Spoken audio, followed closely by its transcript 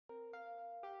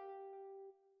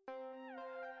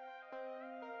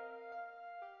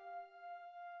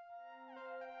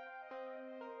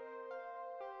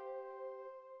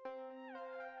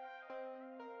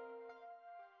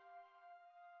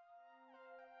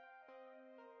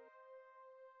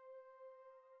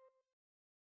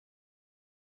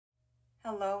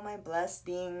Hello, my blessed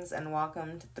beings, and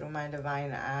welcome to Through My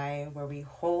Divine Eye, where we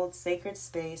hold sacred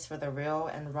space for the real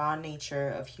and raw nature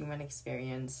of human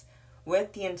experience,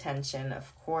 with the intention,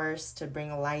 of course, to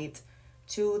bring light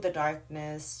to the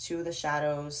darkness, to the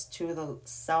shadows, to the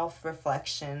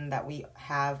self-reflection that we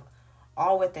have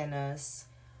all within us.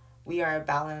 We are a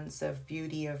balance of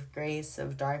beauty, of grace,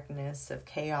 of darkness, of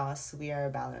chaos. We are a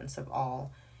balance of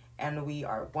all. And we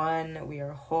are one, we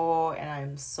are whole, and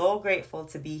I'm so grateful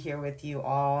to be here with you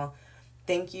all.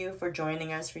 Thank you for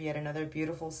joining us for yet another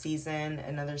beautiful season,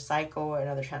 another cycle,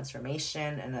 another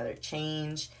transformation, another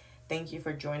change. Thank you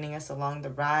for joining us along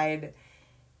the ride.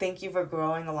 Thank you for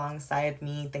growing alongside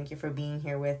me. Thank you for being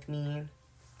here with me.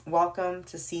 Welcome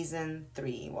to season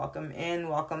 3. Welcome in,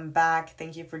 welcome back.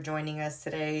 Thank you for joining us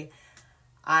today.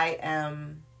 I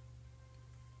am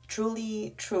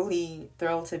truly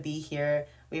thrilled to be here.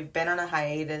 We've been on a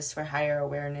hiatus for higher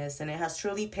awareness, and it has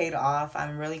truly paid off.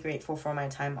 I'm really grateful for my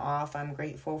time off. I'm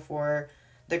grateful for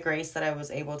the grace that I was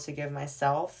able to give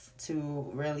myself to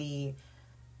really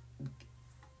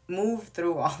move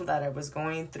through all that I was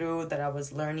going through, that I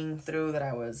was learning through,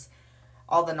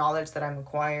 all the knowledge that I'm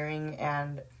acquiring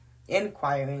and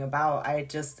inquiring about. I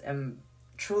just am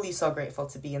truly so grateful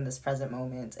to be in this present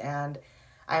moment, and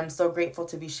I'm so grateful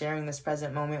to be sharing this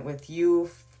present moment with you.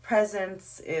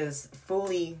 Presence is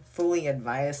fully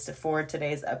advised for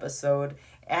today's episode,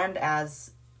 and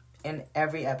as in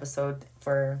every episode,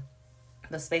 for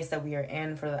the space that we are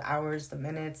in, for the hours, the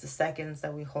minutes, the seconds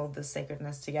that we hold this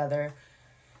sacredness together.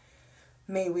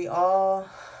 May we all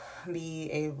be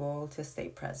able to stay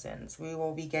present. We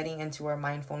will be getting into our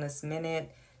mindfulness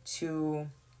minute to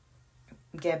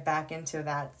get back into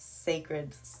that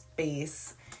sacred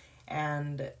space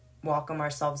and welcome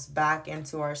ourselves back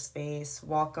into our space,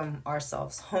 welcome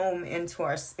ourselves home into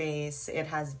our space. It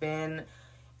has been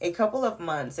a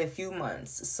few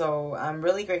months, so I'm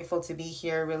really grateful to be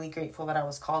here, really grateful that I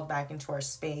was called back into our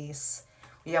space.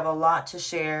 We have a lot to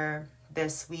share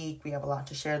this week, we have a lot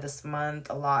to share this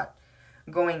month, a lot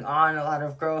going on, a lot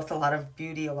of growth, a lot of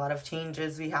beauty, a lot of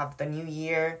changes. We have the new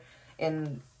year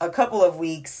in a couple of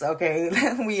weeks, okay?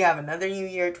 We have another new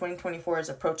year. 2024 is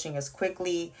approaching us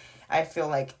quickly. I feel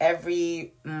like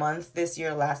every month this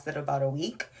year lasted about a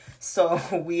week. So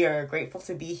we are grateful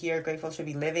to be here, grateful to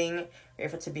be living,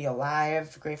 grateful to be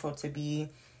alive, grateful to be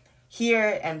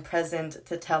here and present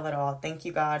to tell it all. Thank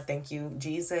you, God. Thank you,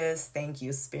 Jesus. Thank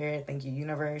you, Spirit. Thank you,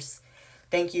 Universe.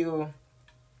 Thank you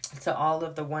to all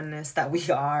of the oneness that we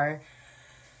are.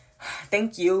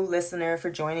 Thank you, listener,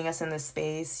 for joining us in this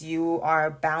space. You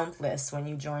are boundless when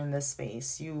you join this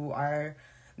space.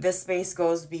 This space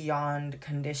goes beyond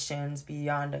conditions,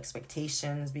 beyond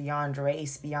expectations, beyond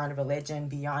race, beyond religion,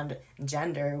 beyond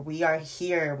gender. We are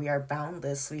here. We are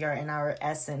boundless. We are in our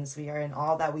essence. We are in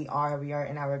all that we are. We are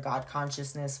in our God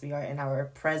consciousness. We are in our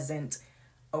present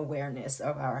awareness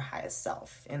of our highest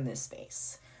self in this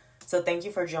space. So thank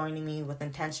you for joining me with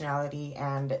intentionality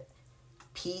and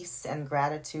peace and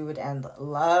gratitude and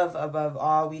love above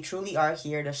all. We truly are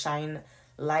here to shine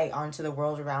light onto the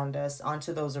world around us,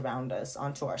 onto those around us,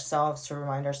 onto ourselves, to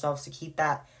remind ourselves to keep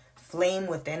that flame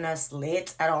within us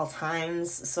lit at all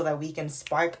times so that we can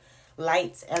spark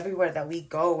lights everywhere that we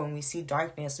go. When we see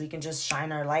darkness, we can just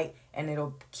shine our light and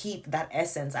it'll keep that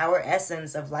essence. Our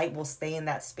essence of light will stay in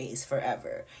that space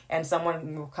forever. And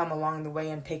someone will come along the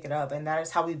way and pick it up. And that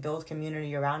is how we build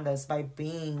community around us, by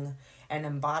being and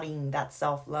embodying that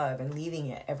self-love and leaving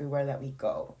it everywhere that we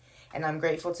go. And I'm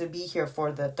grateful to be here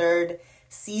for the 3rd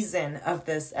season of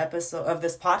this episode, of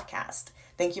this podcast.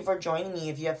 Thank you for joining me.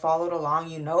 If you have followed along,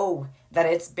 you know that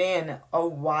it's been a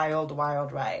wild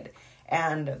ride.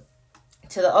 And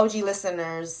to the OG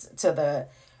listeners, to the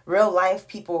real life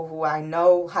people who I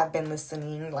know have been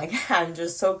listening, like, I'm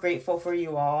just so grateful for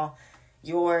you all.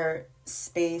 Your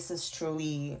space is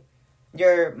truly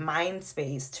your mind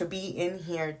space to be in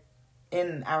here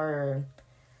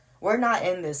we're not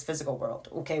in this physical world,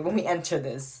 okay? When we enter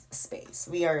this space,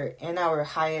 we are in our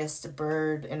highest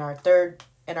bird, in our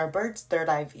bird's third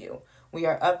eye view. We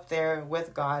are up there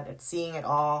with God and seeing it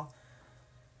all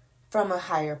from a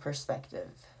higher perspective.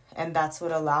 And that's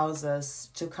what allows us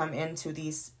to come into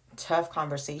these tough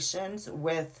conversations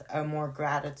with a more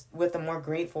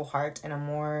grateful heart and a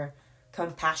more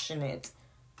compassionate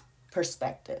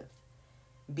perspective.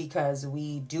 Because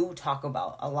we do talk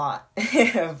about a lot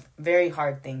of very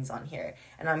hard things on here.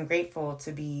 And I'm grateful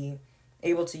to be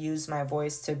able to use my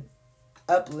voice to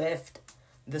uplift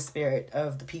the spirit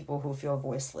of the people who feel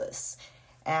voiceless.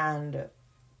 And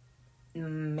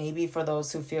maybe for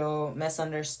those who feel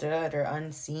misunderstood or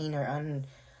unseen or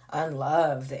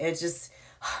unloved, it just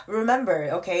remember,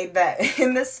 okay, that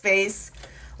in this space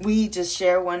we just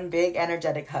share one big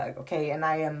energetic hug, okay? And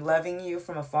I am loving you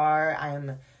from afar. I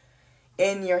am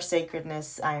in your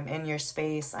sacredness. I am in your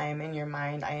space. I am in your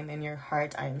mind. I am in your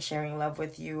heart. I am sharing love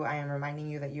with you. I am reminding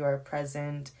you that you are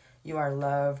present. You are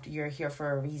loved. You're here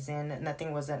for a reason.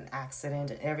 Nothing was an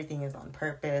accident. Everything is on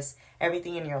purpose.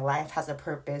 Everything in your life has a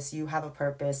purpose. You have a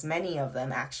purpose. Many of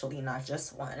them, actually, not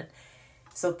just one.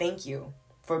 So thank you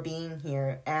for being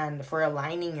here and for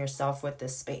aligning yourself with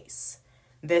this space.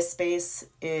 This space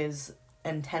is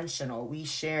intentional. We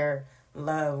share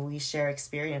love. We share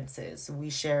experiences.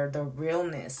 We share the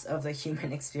realness of the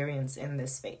human experience in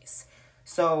this space.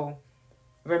 So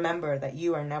remember that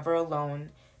you are never alone.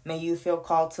 May you feel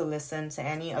called to listen to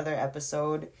any other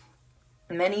episode.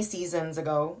 Many seasons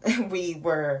ago, we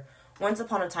were, once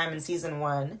upon a time in season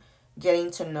 1,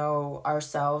 getting to know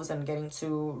ourselves and getting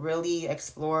to really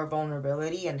explore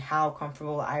vulnerability and how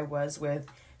comfortable I was with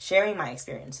sharing my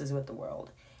experiences with the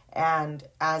world. And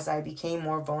as I became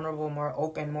more vulnerable, more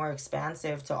open, more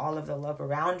expansive to all of the love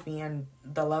around me and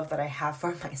the love that I have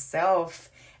for myself,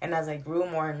 and as I grew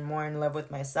more and more in love with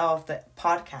myself, the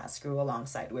podcast grew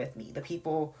alongside with me. The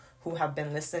people who have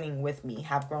been listening with me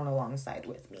have grown alongside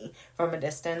with me from a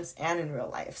distance and in real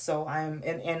life. So I'm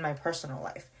in my personal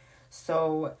life.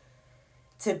 So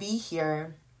to be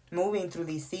here, moving through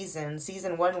these seasons,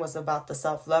 season 1 was about the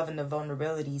self-love and the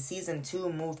vulnerability. Season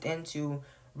 2 moved into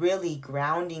really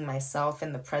grounding myself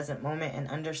in the present moment and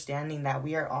understanding that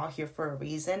we are all here for a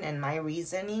reason. And my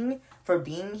reasoning for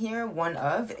being here, one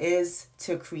of, is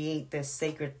to create this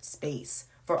sacred space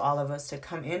for all of us to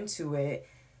come into it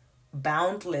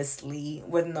boundlessly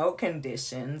with no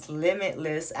conditions,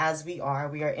 limitless as we are.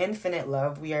 We are infinite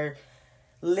love. We are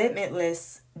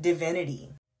limitless divinity.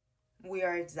 We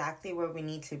are exactly where we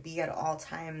need to be at all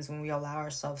times when we allow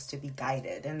ourselves to be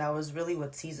guided. And that was really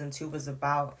what season 2 was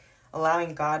about.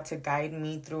 Allowing God to guide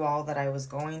me through all that I was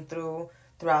going through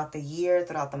throughout the year,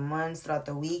 throughout the months, throughout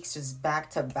the weeks, just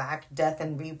back-to-back death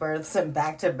and rebirths and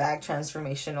back-to-back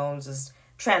transformational, just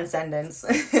transcendence.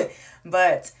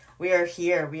 But we are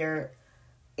here. We are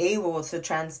able to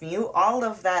transmute all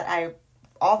that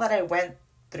I went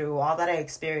through, all that I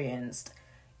experienced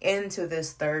into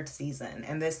this 3rd season.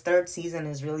 And this 3rd season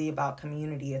is really about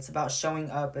community. It's about showing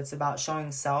up. It's about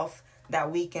showing self that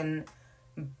we can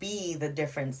be the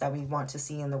difference that we want to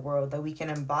see in the world, that we can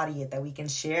embody it, that we can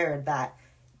share that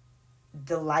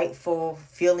delightful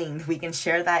feeling, we can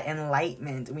share that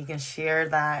enlightenment, we can share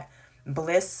that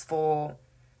blissful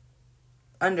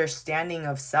understanding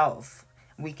of self,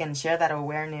 we can share that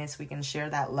awareness, we can share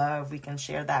that love, we can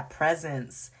share that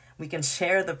presence, we can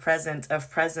share the presence of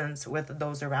presence with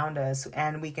those around us,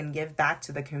 and we can give back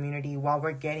to the community while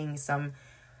we're getting some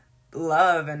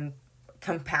love and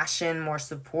compassion, more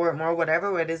support, more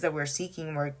whatever it is that we're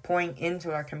seeking. We're pouring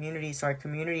into our community, so our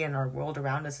community and our world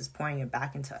around us is pouring it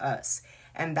back into us.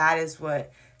 And that is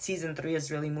what season 3 is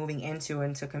really moving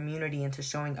into community, into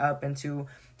showing up, into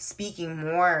speaking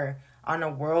more on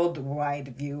a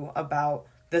worldwide view about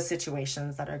the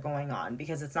situations that are going on,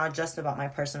 because it's not just about my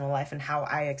personal life and how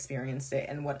I experienced it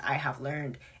and what I have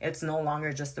learned. It's no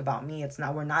longer just about me.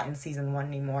 We're not in season 1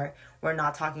 anymore. We're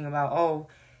not talking about, oh,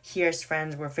 here's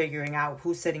friends, we're figuring out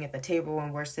who's sitting at the table,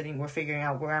 and we're figuring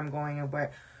out where I'm going and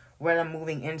where I'm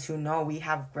moving into. No, we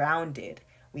have grounded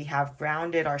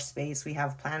our space, we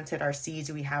have planted our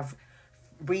seeds, we have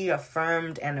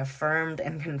reaffirmed and affirmed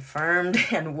and confirmed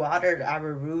and watered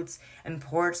our roots and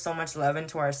poured so much love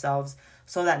into ourselves,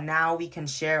 so that now we can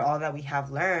share all that we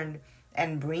have learned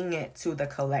and bring it to the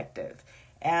collective.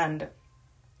 And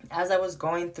as I was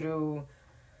going through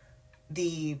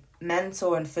the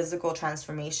mental and physical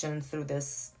transformations through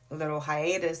this little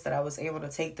hiatus, that I was able to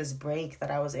take this break, that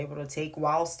I was able to take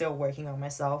while still working on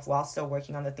myself, while still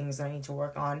working on the things that I need to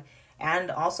work on,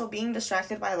 and also being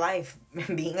distracted by life,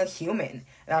 being a human.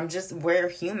 We're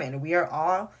human. We are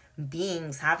all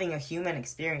beings having a human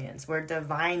experience. We're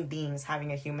divine beings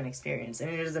having a human experience. And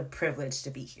it is a privilege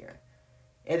to be here.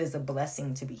 It is a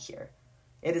blessing to be here.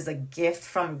 It is a gift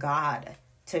from God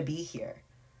to be here.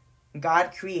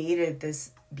 God created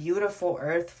this beautiful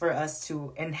earth for us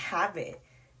to inhabit,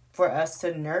 for us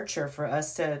to nurture, for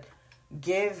us to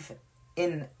give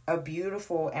in a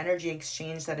beautiful energy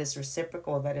exchange that is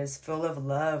reciprocal, that is full of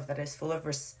love, that is full of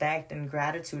respect and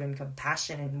gratitude and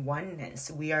compassion and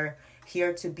oneness. We are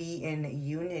here to be in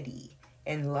unity,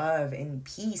 in love, in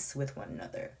peace with one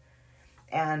another.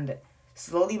 And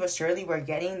slowly but surely we're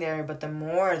getting there, but the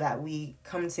more that we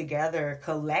come together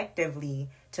collectively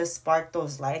to spark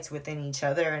those lights within each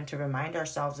other and to remind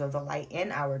ourselves of the light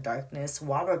in our darkness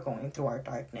while we're going through our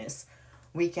darkness,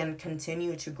 we can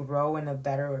continue to grow in a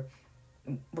better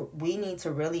we need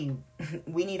to really,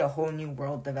 we need a whole new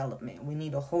world development. We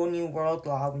need a whole new world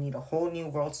law. We need a whole new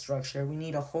world structure. We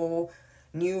need a whole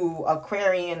new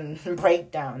Aquarian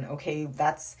breakdown. Okay,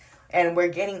 and we're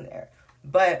getting there.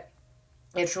 But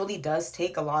it truly does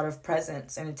take a lot of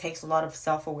presence, and it takes a lot of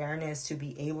self-awareness to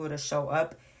be able to show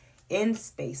up in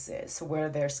spaces where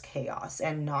there's chaos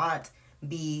and not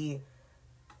be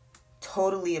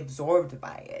totally absorbed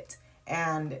by it.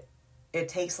 And it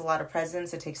takes a lot of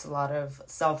presence. It takes a lot of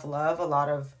self-love, a lot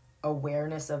of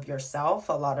awareness of yourself,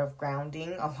 a lot of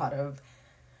grounding, a lot of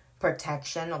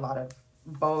protection, a lot of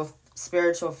both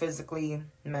spiritual, physically,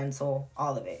 mental,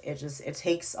 all of it. It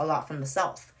takes a lot from the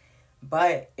self.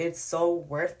 But it's so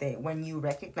worth it when you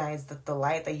recognize that the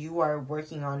light that you are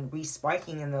working on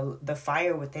re-sparking and the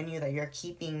fire within you that you're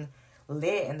keeping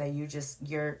lit, and that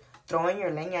you're throwing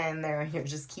your leña in there and you're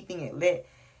just keeping it lit.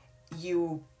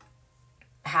 You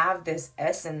have this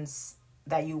essence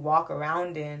that you walk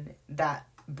around in that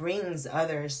brings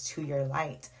others to your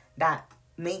light, that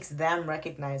makes them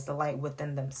recognize the light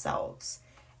within themselves.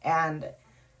 And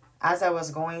as I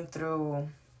was going through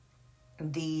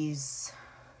these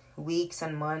weeks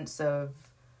and months of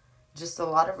just a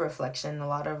lot of reflection, a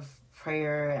lot of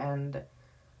prayer and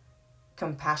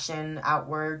compassion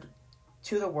outward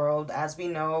to the world. As we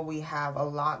know, we have a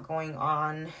lot going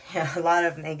on, a lot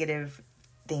of negative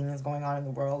things going on in the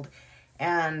world.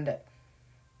 And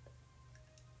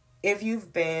if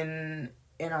you've been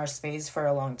in our space for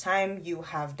a long time, you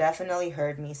have definitely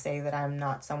heard me say that I'm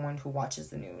not someone who watches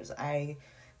the news. I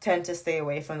tend to stay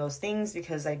away from those things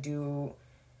because I do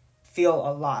feel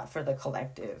a lot for the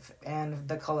collective, and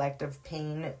the collective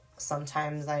pain.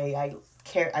 Sometimes I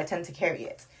tend to carry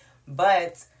it.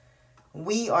 But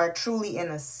we are truly in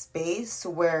a space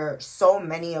where so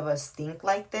many of us think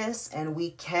like this, and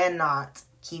we cannot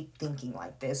keep thinking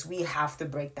like this. We have to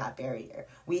break that barrier.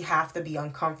 We have to be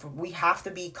uncomfortable. We have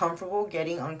to be comfortable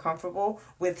getting uncomfortable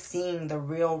with seeing the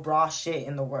real raw shit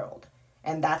in the world.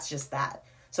 And that's just that.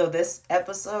 So this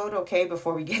episode, okay,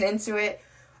 before we get into it,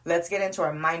 let's get into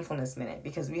our mindfulness minute,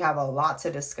 because we have a lot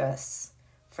to discuss,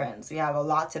 friends. We have a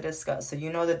lot to discuss. So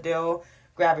you know the deal.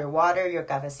 Grab your water, your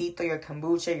cafecito, your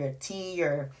kombucha, your tea,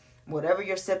 your whatever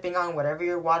you're sipping on, whatever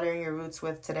you're watering your roots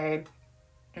with today.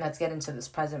 Let's get into this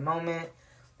present moment.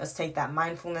 Let's take that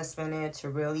mindfulness minute to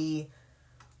really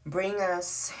bring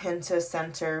us into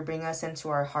center, bring us into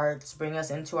our hearts, bring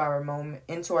us into our moment,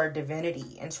 into our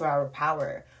divinity, into our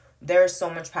power. There is so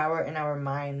much power in our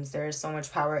minds. There is so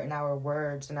much power in our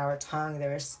words, in our tongue.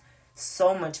 There is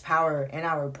so much power in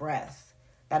our breath.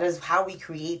 That is how we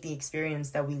create the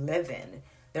experience that we live in.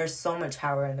 There's so much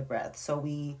power in the breath. So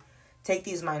we take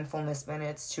these mindfulness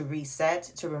minutes to reset,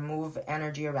 to remove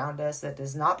energy around us that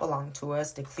does not belong to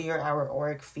us, to clear our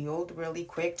auric field really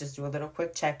quick. Just do a little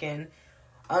quick check-in.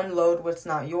 Unload what's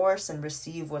not yours and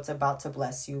receive what's about to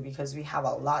bless you, because we have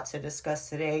a lot to discuss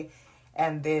today.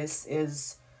 And this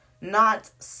is not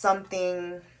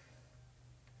something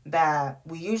that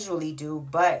we usually do,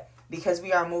 but because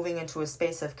we are moving into a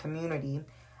space of community,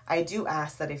 I do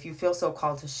ask that if you feel so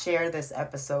called to share this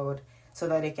episode so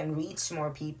that it can reach more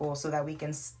people, so that we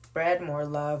can spread more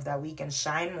love, that we can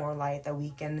shine more light, that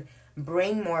we can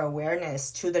bring more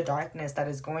awareness to the darkness that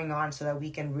is going on, so that we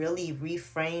can really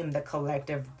reframe the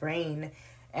collective brain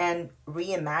and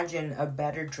reimagine a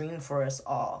better dream for us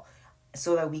all,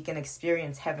 so that we can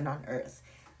experience heaven on earth.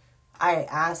 I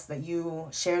ask that you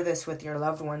share this with your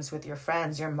loved ones, with your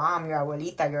friends, your mom, your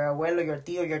abuelita, your abuelo, your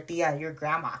tío, your tía, your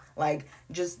grandma. Like,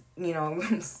 just,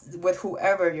 with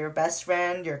whoever, your best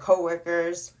friend, your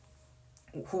coworkers,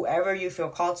 whoever you feel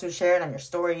called to share it on your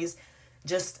stories,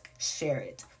 just share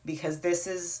it. Because this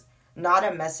is not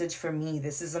a message for me.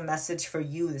 This is a message for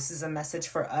you. This is a message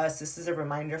for us. This is a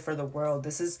reminder for the world.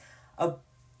 This is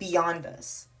beyond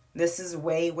us. This is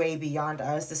way, way beyond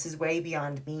us. This is way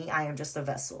beyond me. I am just a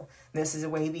vessel. This is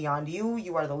way beyond you.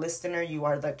 You are the listener. You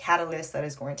are the catalyst that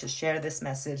is going to share this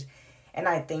message. And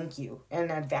I thank you in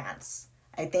advance.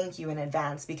 I thank you in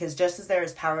advance, because just as there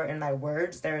is power in my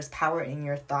words, there is power in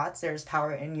your thoughts. There is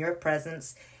power in your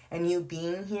presence. And you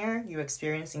being here, you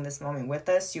experiencing this moment with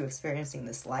us, you experiencing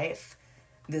this life,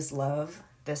 this love,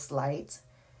 this light,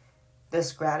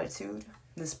 this gratitude,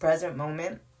 this present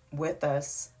moment with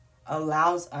us,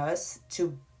 allows us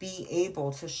to be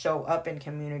able to show up in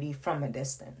community from a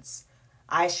distance.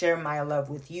 I share my love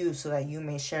with you so that you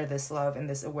may share this love and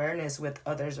this awareness with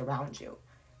others around you.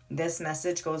 This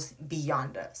message goes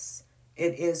beyond us.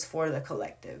 It is for the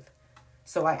collective.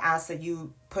 So I ask that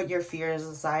you put your fears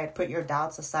aside, put your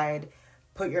doubts aside,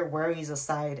 put your worries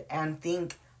aside, and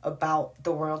think about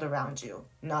the world around you.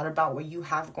 Not about what you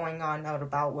have going on, not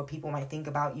about what people might think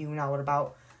about you, not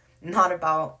about not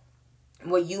about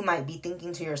what you might be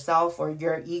thinking to yourself or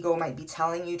your ego might be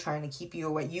telling you, trying to keep you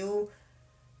away. You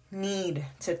need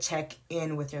to check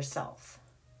in with yourself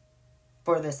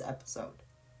for this episode.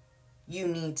 You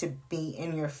need to be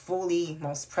in your fully,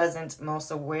 most present,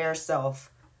 most aware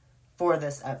self for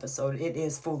this episode. It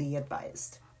is fully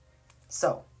advised.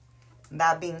 So,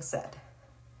 that being said,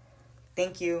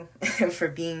 thank you for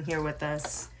being here with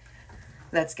us.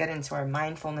 Let's get into our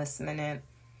mindfulness minute.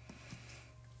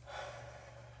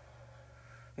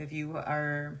 If you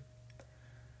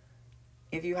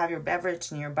have your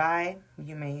beverage nearby,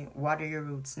 you may water your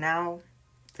roots now.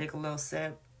 Take a little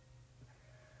sip.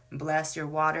 Bless your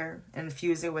water.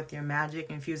 Infuse it with your magic.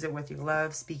 Infuse it with your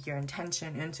love. Speak your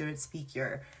intention into it. Speak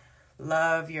your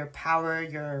love, your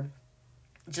power,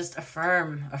 just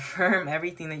affirm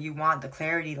everything that you want. The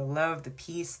clarity, the love, the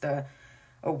peace, the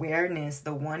awareness,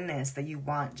 the oneness that you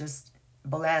want. Just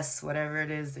bless whatever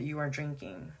it is that you are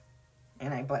drinking.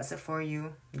 And I bless it for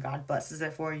you. God blesses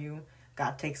it for you.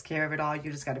 God takes care of it all.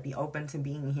 You just got to be open to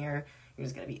being here. You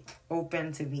just got to be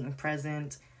open to being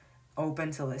present,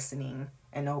 open to listening,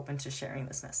 and open to sharing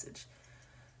this message.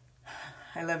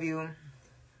 I love you.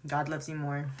 God loves you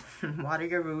more. Water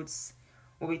your roots.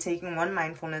 We'll be taking 1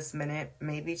 mindfulness minute,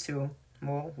 maybe 2.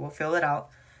 We'll fill it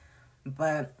out.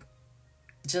 But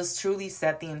just truly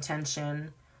set the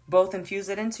intention. Both infuse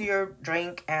it into your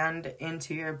drink and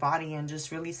into your body, and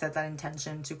just really set that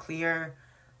intention to clear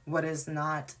what is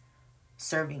not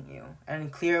serving you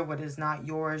and clear what is not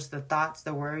yours. The thoughts,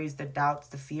 the worries, the doubts,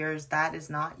 the fears, that is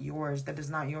not yours. That is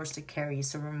not yours to carry.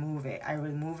 So remove it. I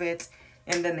remove it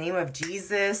in the name of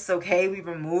Jesus. Okay, we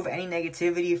remove any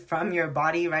negativity from your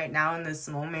body right now in this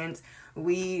moment.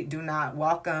 We do not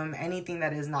welcome anything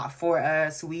that is not for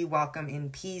us. We welcome in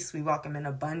peace. We welcome in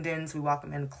abundance. We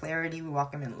welcome in clarity. We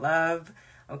welcome in love.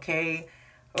 Okay.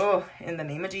 Oh, in the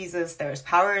name of Jesus, there's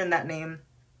power in that name.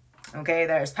 Okay,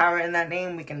 there's power in that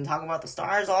name. We can talk about the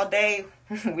stars all day.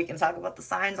 We can talk about the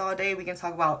signs all day. We can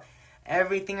talk about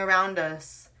everything around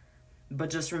us. But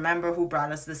just remember who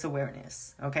brought us this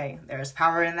awareness. Okay, there's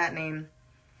power in that name.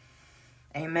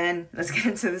 Amen. Let's get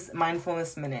into this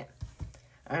mindfulness minute.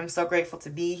 I'm so grateful to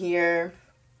be here.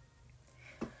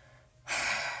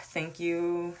 Thank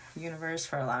you, universe,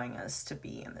 for allowing us to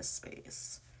be in this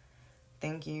space.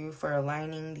 Thank you for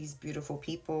aligning these beautiful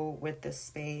people with this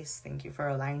space. Thank you for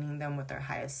aligning them with their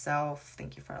highest self.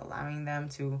 Thank you for allowing them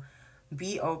to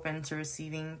be open to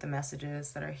receiving the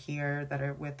messages that are here, that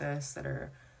are with us, that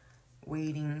are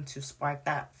waiting to spark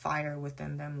that fire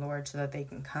within them, Lord, so that they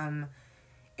can come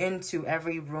into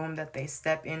every room that they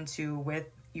step into with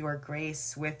your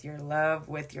grace, with your love,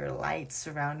 with your light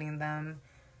surrounding them.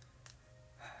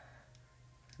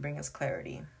 Bring us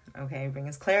clarity, okay? Bring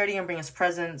us clarity and bring us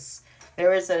presence.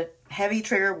 There is a heavy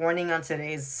trigger warning on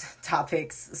today's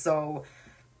topics, so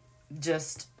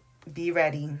just be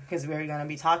ready, because we're going to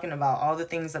be talking about all the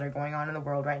things that are going on in the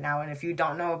world right now. And if you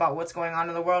don't know about what's going on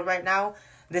in the world right now,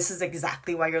 this is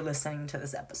exactly why you're listening to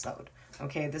this episode,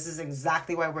 okay? This is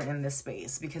exactly why we're in this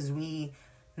space, because we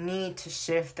need to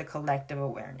shift the collective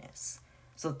awareness.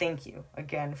 So thank you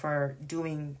again for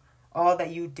doing all that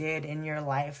you did in your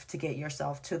life to get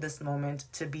yourself to this moment,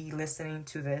 to be listening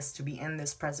to this, to be in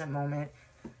this present moment.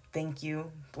 Thank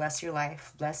you. Bless your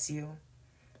life. Bless you.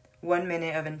 1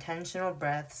 minute of intentional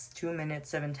breaths, 2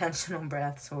 minutes of intentional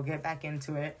breaths. We'll get back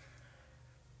into it.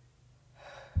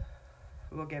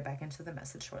 We'll get back into the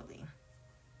message shortly.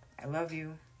 I love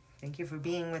you. Thank you for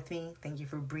being with me. Thank you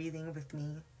for breathing with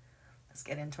me. Let's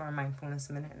get into our mindfulness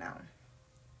minute now.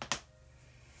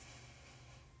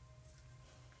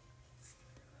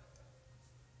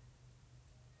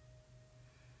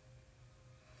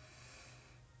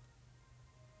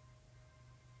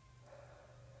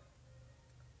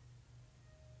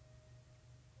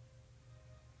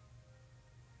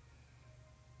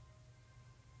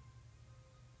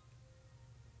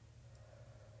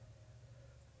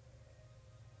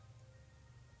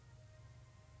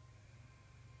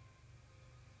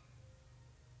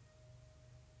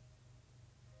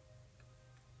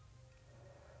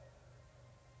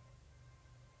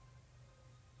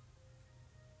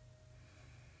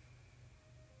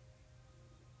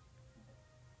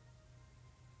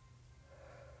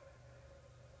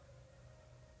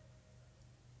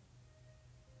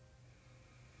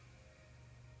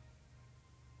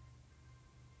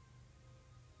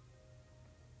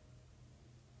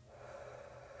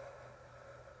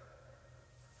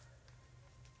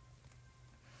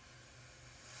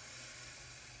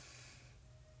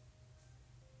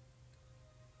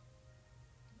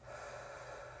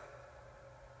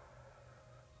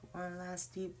 One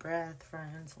last deep breath,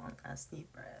 friends. One last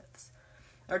deep breath.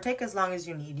 or take as long as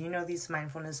you need. You know, these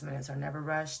mindfulness minutes are never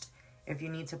rushed. If you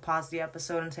need to pause the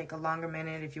episode and take a longer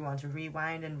minute, if you want to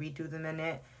rewind and redo the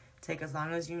minute, take as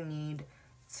long as you need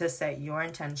to set your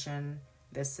intention.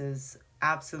 This is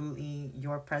absolutely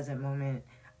your present moment.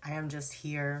 I am just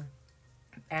here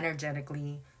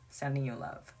energetically sending you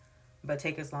love. But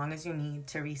take as long as you need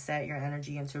to reset your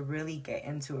energy and to really get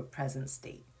into a present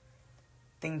state.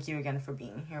 Thank you again for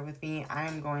being here with me. I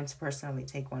am going to personally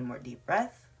take one more deep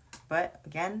breath. But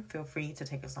again, feel free to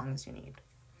take as long as you need.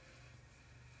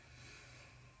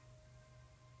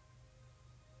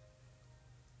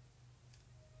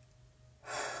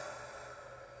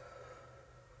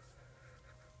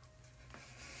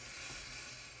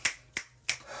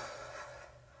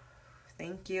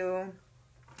 Thank you.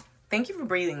 Thank you for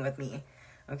breathing with me.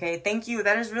 Okay, thank you.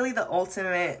 That is really the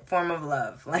ultimate form of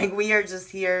love. Like, we are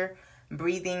just here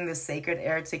breathing the sacred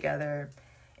air together.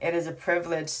 It is a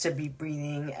privilege to be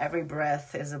breathing. Every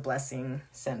breath is a blessing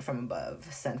sent from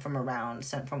above, sent from around,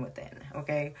 sent from within.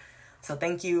 Okay, so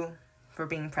thank you for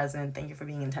being present. Thank you for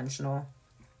being intentional.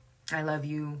 I love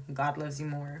you. God loves you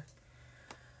more.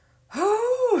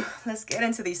 Whew, let's get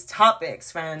into these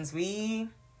topics, friends.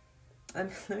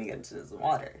 Let me get into this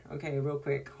water. Okay, real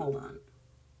quick. Hold on.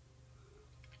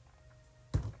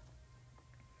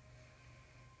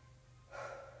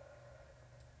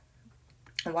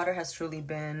 Water has truly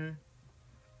been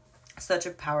such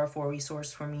a powerful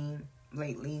resource for me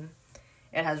lately.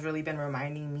 It has really been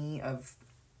reminding me of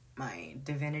my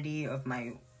divinity, of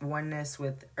my oneness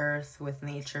with earth, with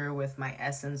nature, with my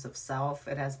essence of self.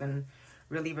 It has been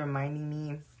really reminding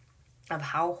me of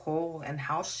how whole and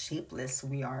how shapeless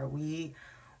we are.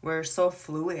 We're so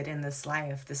fluid in this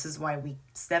life. This is why we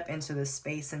step into this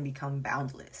space and become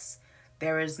boundless.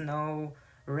 There is no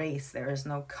race, there is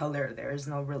no color, there is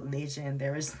no religion,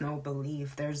 there is no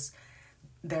belief. There's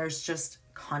just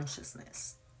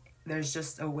consciousness. There's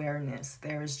just awareness.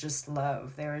 There is just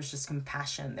love. There is just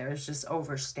compassion. There is just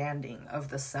overstanding of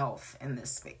the self in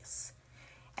this space.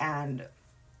 And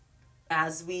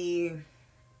as we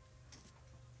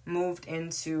moved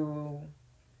into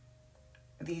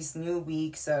these new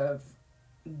weeks of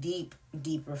deep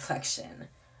reflection,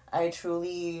 I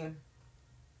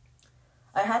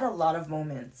had a lot of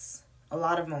moments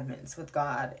with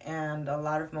God, and a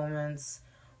lot of moments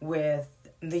with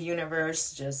the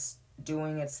universe just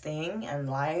doing its thing, and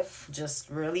life just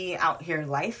really out here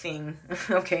lifing.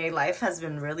 Okay, life has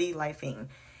been really lifing.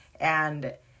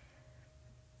 And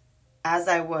as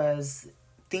I was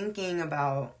thinking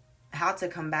about how to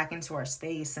come back into our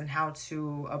space and how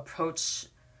to approach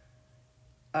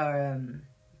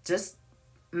just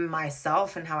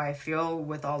myself and how I feel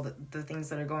with all the things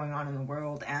that are going on in the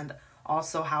world, and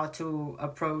also how to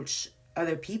approach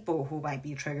other people who might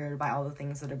be triggered by all the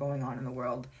things that are going on in the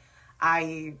world,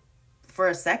 I, for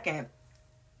a second,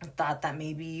 thought that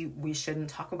maybe we shouldn't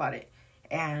talk about it.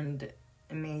 And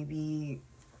maybe,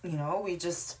 we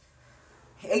just,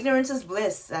 ignorance is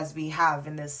bliss, as we have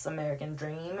in this American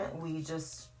dream. We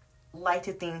just like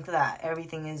to think that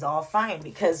everything is all fine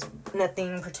because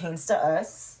nothing pertains to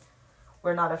us.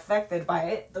 We're not affected by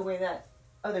it the way that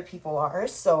other people are,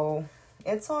 so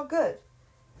it's all good.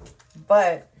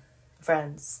 But,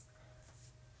 friends,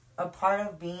 a part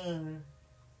of being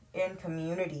in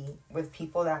community with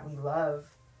people that we love,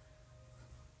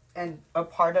 and a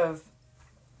part of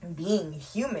being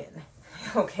human,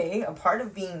 okay? A part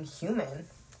of being human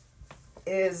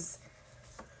is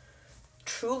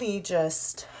truly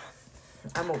just...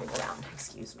 I'm moving around,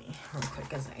 excuse me, real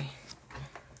quick as I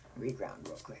reground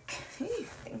real quick.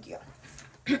 Thank you.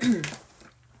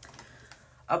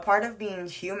 A part of being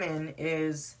human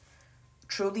is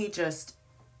truly just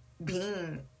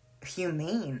being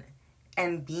humane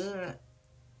and being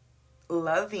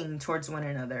loving towards one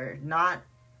another, not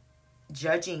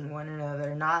judging one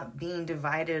another, not being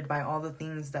divided by all the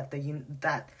things that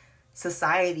that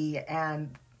society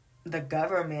and the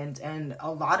government and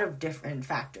a lot of different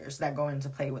factors that go into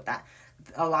play with that.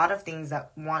 A lot of things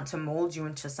that want to mold you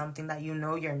into something that you're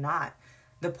not.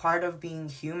 The part of being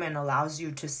human allows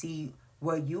you to see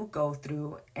what you go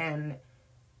through, and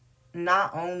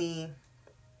not only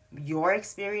your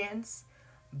experience,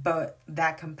 but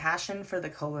that compassion for the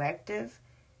collective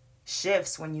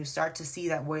shifts when you start to see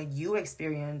that what you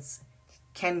experience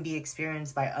can be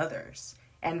experienced by others,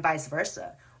 and vice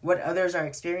versa. What others are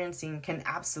experiencing can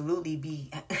absolutely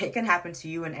be, it can happen to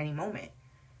you in any moment.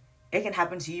 It can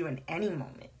happen to you in any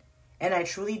moment. And I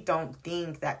truly don't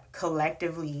think that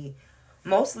collectively,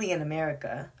 mostly in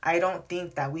America, I don't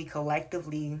think that we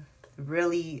collectively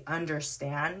really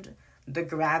understand the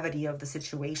gravity of the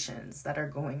situations that are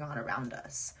going on around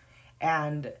us.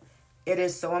 And it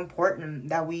is so important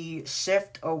that we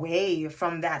shift away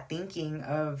from that thinking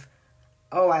of,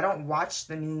 oh, I don't watch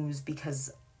the news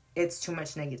because it's too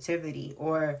much negativity,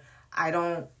 or I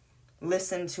don't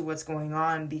listen to what's going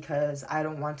on because I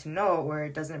don't want to know, or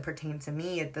it doesn't pertain to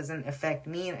me, it doesn't affect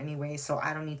me in any way, so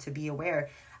I don't need to be aware.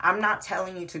 I'm not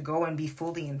telling you to go and be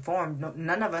fully informed. No,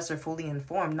 none of us are fully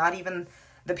informed. Not even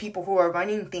the people who are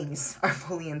running things are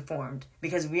fully informed,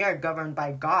 because we are governed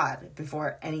by God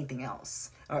before anything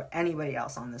else or anybody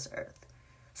else on this earth.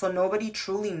 So nobody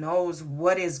truly knows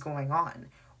what is going on.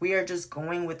 We are just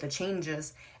going with the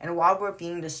changes, and while we're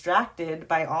being distracted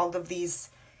by all of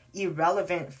these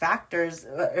irrelevant factors,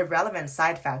 irrelevant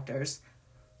side factors,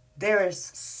 there is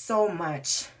so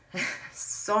much,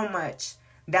 so much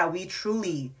that we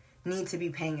truly need to be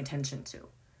paying attention to.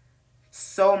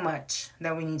 So much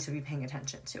that we need to be paying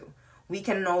attention to. We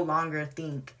can no longer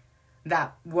think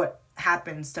that what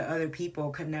happens to other people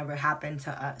could never happen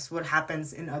to us. What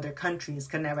happens in other countries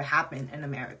could never happen in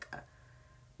America.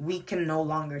 We can no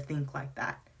longer think like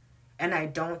that. And I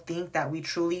don't think that we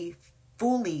truly,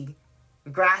 fully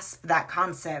grasp that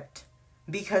concept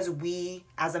because we,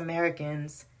 as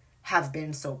Americans, have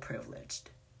been so privileged.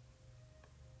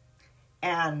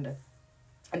 And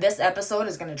this episode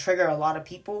is going to trigger a lot of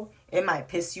people. It might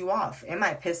piss you off. It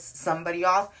might piss somebody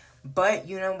off. But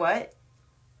you know what?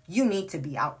 You need to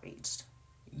be outraged.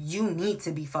 You need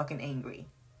to be fucking angry.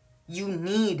 You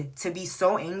need to be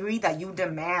so angry that you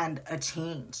demand a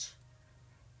change.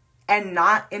 And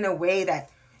not in a way that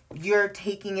you're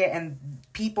taking it and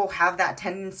people have that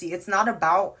tendency. It's not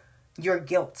about your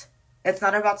guilt. It's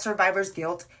not about survivor's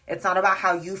guilt. It's not about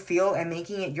how you feel and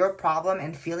making it your problem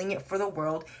and feeling it for the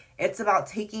world. It's about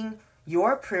taking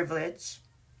your privilege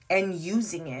and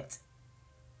using it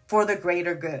for the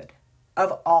greater good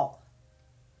of all.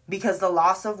 Because the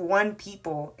loss of one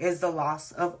people is the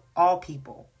loss of all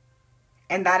people.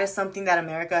 And that is something that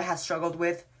America has struggled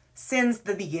with since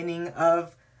the beginning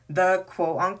of the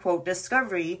quote-unquote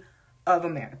discovery of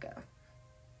America.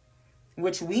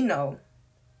 Which we know,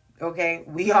 okay,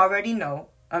 we already know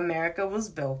America was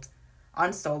built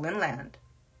on stolen land,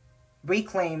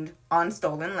 reclaimed on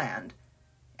stolen land,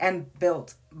 and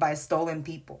built by stolen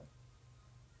people.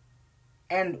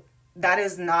 And that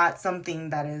is not something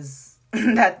that is,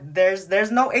 that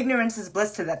there's no ignorance is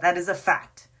bliss to that. That is a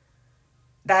fact.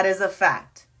 That is a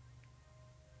fact.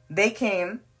 They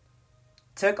came,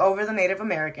 took over the Native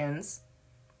Americans,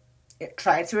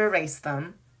 tried to erase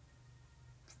them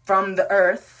from the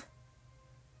earth,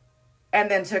 and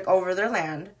then took over their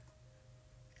land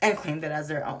and claimed it as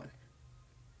their own.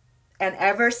 And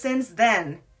ever since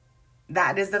then,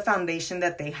 that is the foundation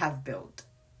that they have built.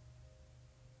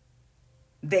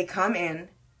 They come in,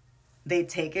 they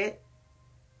take it.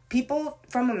 People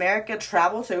from America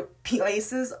travel to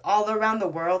places all around the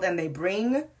world and they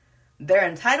bring their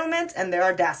entitlement and their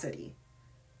audacity.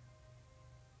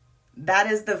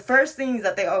 That is the first thing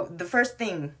that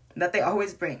they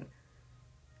always bring.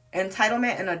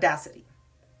 Entitlement and audacity.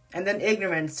 And then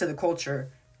ignorance to the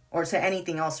culture or to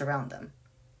anything else around them.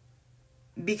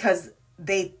 Because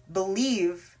they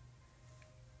believe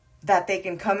that they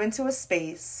can come into a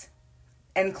space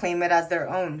and claim it as their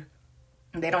own.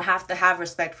 They don't have to have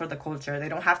respect for the culture. They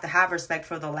don't have to have respect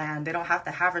for the land. They don't have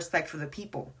to have respect for the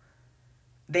people.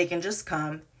 They can just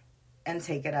come and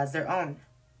take it as their own.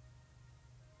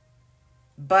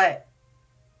 But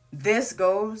this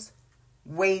goes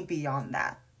way beyond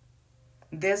that.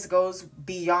 This goes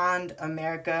beyond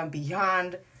America,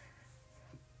 beyond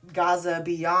Gaza,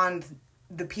 beyond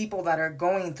the people that are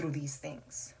going through these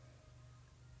things.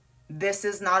 This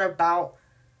is not about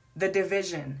the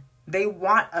division. They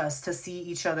want us to see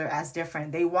each other as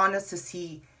different. They want us to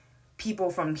see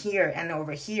people from here and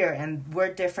over here, and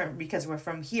we're different because we're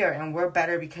from here, and we're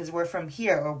better because we're from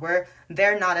here, or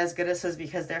they're not as good as us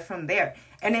because they're from there.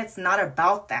 And it's not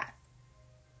about that.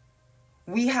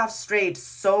 We have strayed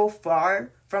so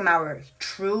far from our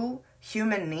true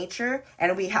human nature,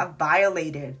 and we have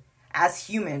violated, as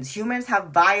humans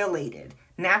have violated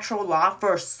natural law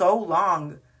for so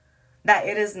long that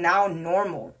it is now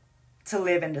normal to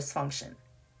live in dysfunction.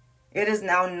 It is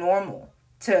now normal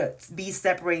to be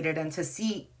separated and to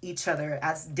see each other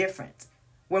as different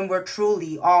when we're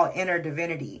truly all inner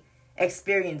divinity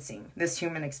experiencing this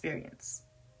human experience.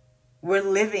 We're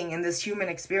living in this human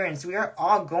experience. We are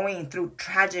all going through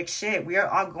tragic shit. We are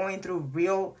all going through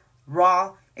real,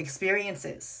 raw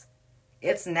experiences.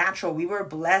 It's natural. We were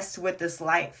blessed with this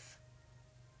life.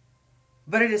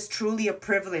 But it is truly a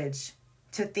privilege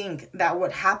to think that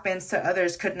what happens to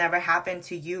others could never happen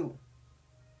to you.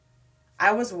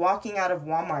 I was walking out of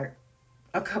Walmart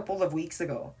a couple of weeks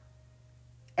ago,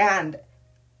 and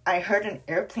I heard an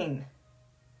airplane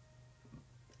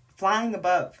flying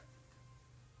above.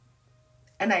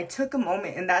 And I took a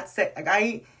moment, and that's it. Like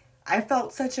I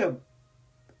felt such a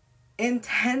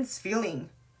intense feeling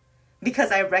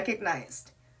because I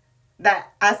recognized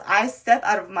that as I step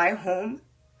out of my home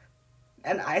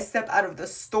and I step out of the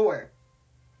store,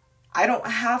 I don't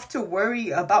have to worry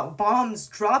about bombs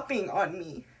dropping on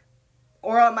me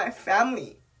or on my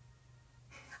family.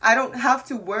 I don't have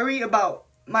to worry about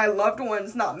my loved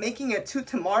ones not making it to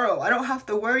tomorrow. I don't have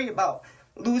to worry about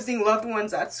losing loved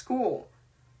ones at school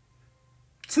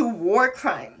to war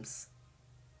crimes.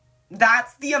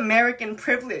 That's the American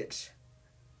privilege.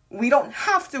 We don't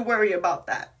have to worry about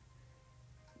that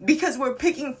because we're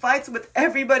picking fights with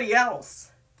everybody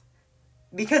else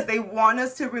because they want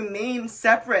us to remain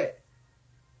separate.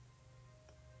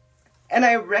 And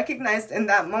I recognized in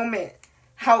that moment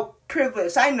how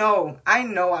privileged. I know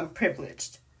I'm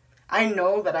privileged. I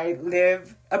know that I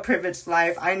live a privileged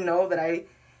life. I know that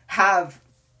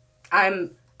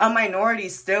I'm a minority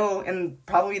still in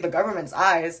probably the government's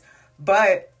eyes,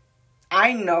 but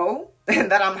I know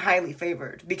that I'm highly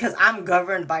favored because I'm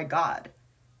governed by God.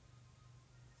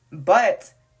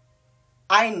 But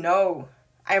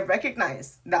I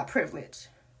recognize that privilege.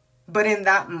 But in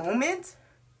that moment,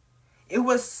 it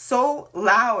was so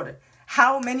loud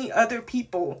how many other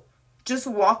people just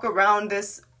walk around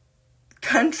this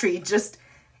country just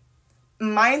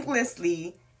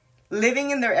mindlessly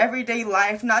living in their everyday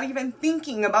life, not even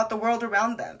thinking about the world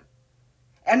around them.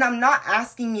 And I'm not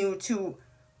asking you to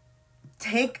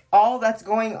take all that's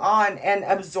going on and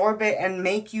absorb it and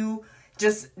make you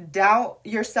just doubt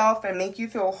yourself and make you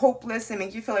feel hopeless and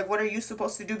make you feel like, what are you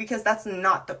supposed to do? Because that's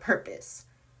not the purpose.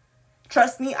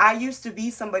 Trust me, I used to be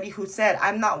somebody who said,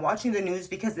 I'm not watching the news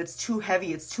because it's too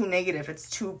heavy, it's too negative, it's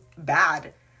too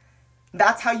bad.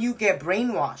 That's how you get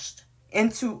brainwashed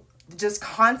into just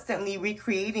constantly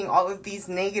recreating all of these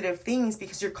negative things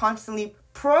because you're constantly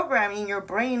programming your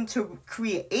brain to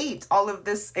create all of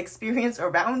this experience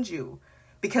around you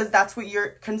because that's what you're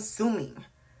consuming.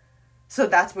 So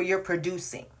that's what you're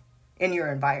producing in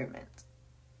your environment.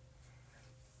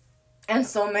 And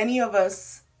so many of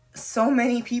us, so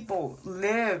many people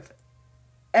live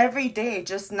every day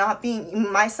just not being,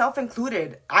 myself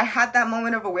included. I had that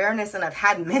moment of awareness and I've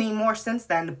had many more since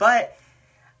then, but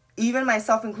even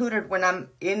myself included, when I'm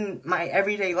in my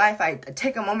everyday life, I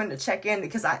take a moment to check in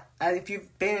because if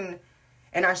you've been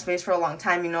in our space for a long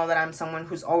time, you know that I'm someone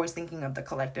who's always thinking of the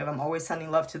collective. I'm always sending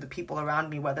love to the people around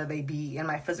me, whether they be in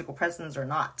my physical presence or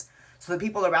not. So the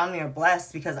people around me are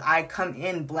blessed because I come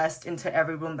in blessed into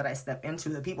every room that I step into.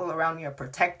 The people around me are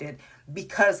protected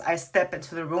because I step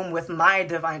into the room with my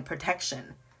divine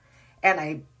protection. And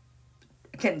I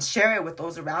can share it with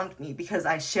those around me because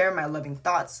I share my loving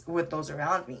thoughts with those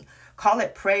around me. Call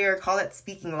it prayer, call it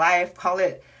speaking life, call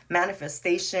it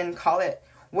manifestation, call it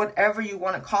whatever you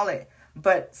want to call it.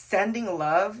 But sending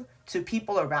love to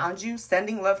people around you,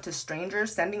 sending love to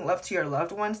strangers, sending love to your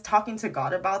loved ones, talking to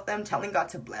God about them, telling God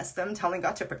to bless them, telling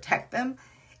God to protect them,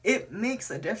 it makes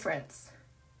a difference.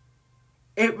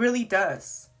 It really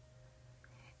does.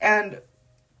 And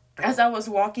as I was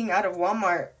walking out of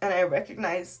Walmart and I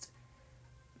recognized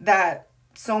that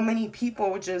so many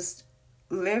people just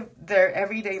live their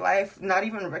everyday life not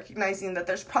even recognizing that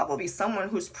there's probably someone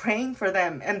who's praying for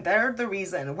them and they're the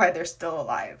reason why they're still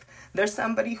alive. There's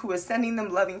somebody who is sending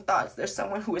them loving thoughts. There's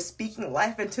someone who is speaking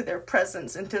life into their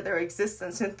presence, into their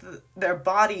existence, into their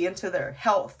body, into their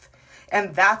health.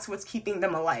 And that's what's keeping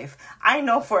them alive. I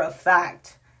know for a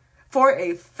fact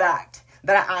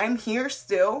that I'm here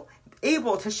still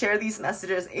able to share these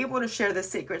messages, able to share this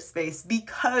sacred space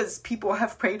because people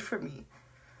have prayed for me.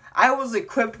 I was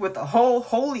equipped with a whole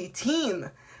holy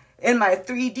team in my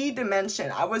 3D dimension.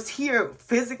 I was here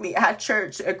physically at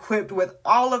church equipped with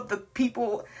all of the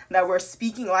people that were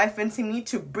speaking life into me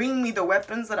to bring me the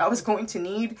weapons that I was going to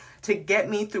need to get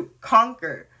me to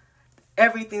conquer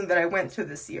everything that I went through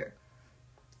this year.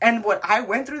 And what I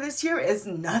went through this year is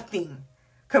nothing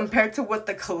compared to what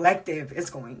the collective is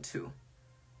going through.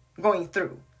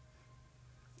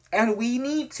 And we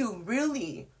need to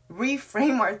really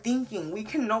reframe our thinking. We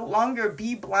can no longer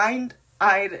be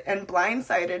blind-eyed and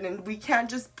blindsided, and we can't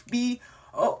just be,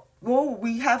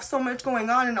 we have so much going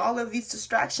on and all of these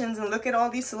distractions and look at all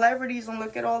these celebrities and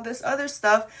look at all this other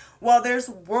stuff while there's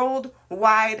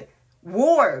worldwide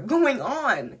war going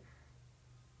on.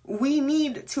 We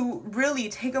need to really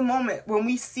take a moment when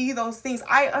we see those things.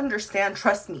 I understand,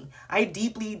 trust me, I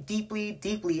deeply, deeply,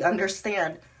 deeply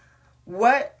understand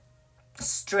what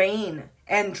strain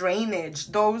and drainage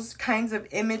those kinds of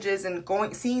images and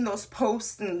seeing those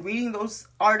posts and reading those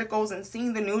articles and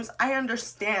seeing the news. I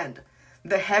understand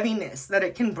the heaviness that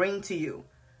it can bring to you.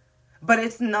 But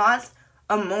it's not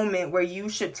a moment where you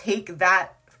should take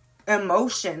that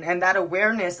emotion and that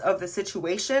awareness of the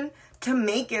situation to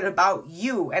make it about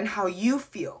you and how you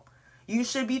feel. You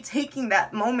should be taking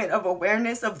that moment of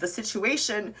awareness of the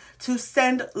situation to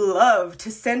send love,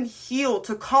 to send heal,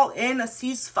 to call in a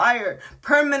ceasefire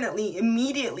permanently,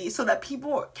 immediately, so that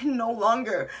people can no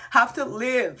longer have to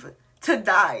live to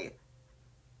die.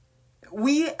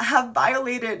 We have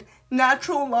violated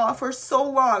natural law for so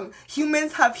long.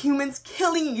 Humans have humans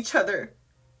killing each other.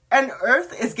 And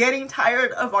Earth is getting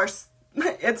tired of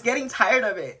it's getting tired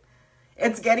of it.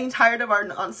 It's getting tired of our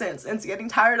nonsense. It's getting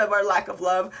tired of our lack of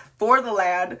love for the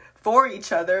land, for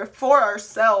each other, for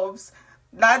ourselves.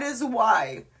 That is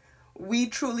why we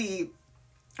truly,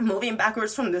 moving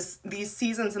backwards from these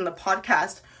seasons in the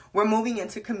podcast, we're moving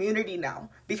into community now,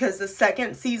 because the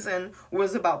second season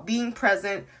was about being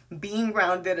present, being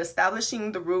grounded,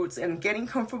 establishing the roots, and getting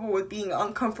comfortable with being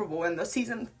uncomfortable. And the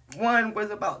season 1 was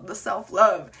about the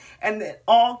self-love. And it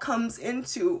all comes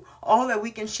into all that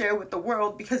we can share with the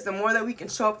world, because the more that we can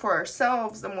show up for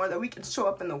ourselves, the more that we can show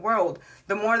up in the world,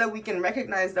 the more that we can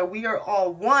recognize that we are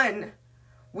all one.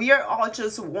 We are all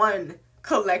just one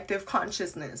collective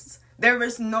consciousness. There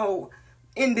is no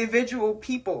individual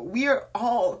people. We are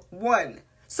all one.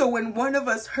 So when one of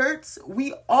us hurts,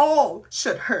 we all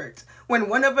should hurt. When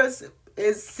one of us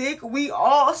is sick, we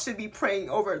all should be praying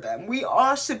over them. We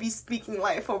all should be speaking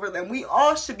life over them. We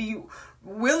all should be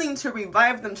willing to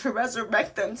revive them, to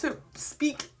resurrect them, to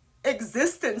speak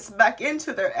existence back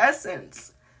into their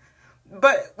essence.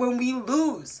 But when we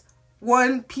lose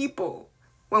one people,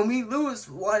 when we lose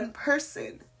one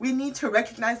person, we need to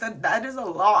recognize that that is a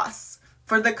loss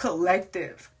for the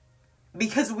collective,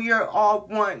 because we are all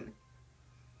one.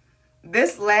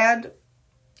 This land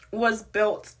was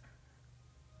built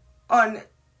on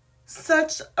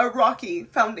such a rocky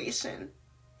foundation.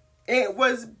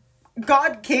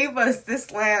 God gave us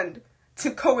this land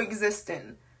to coexist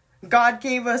in. God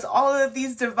gave us all of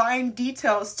these divine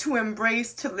details to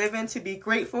embrace, to live in, to be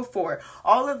grateful for.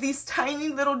 All of these tiny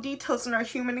little details in our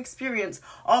human experience.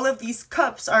 All of these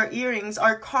cups, our earrings,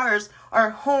 our cars,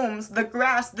 our homes, the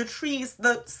grass, the trees,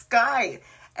 the sky.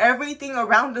 Everything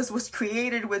around us was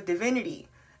created with divinity.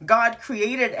 God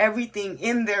created everything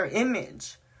in their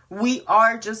image. We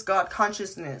are just God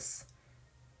consciousness.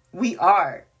 We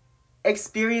are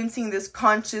experiencing this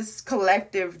conscious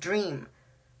collective dream.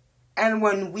 And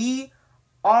when we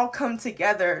all come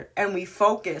together and we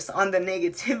focus on the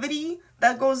negativity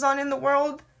that goes on in the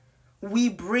world, we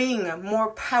bring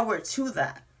more power to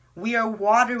that. We are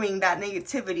watering that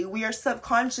negativity. We are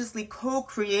subconsciously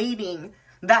co-creating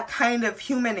that kind of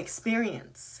human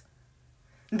experience.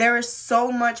 There is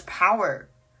so much power,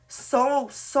 so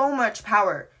much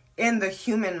power in the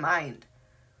human mind.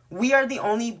 We are the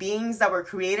only beings that were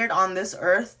created on this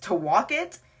earth to walk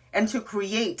it and to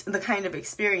create the kind of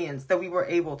experience that we were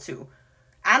able to.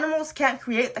 Animals can't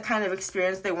create the kind of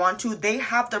experience they want to. They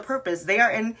have their purpose. They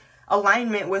are in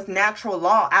alignment with natural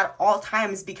law at all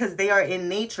times because they are in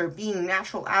nature, being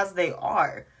natural as they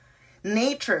are.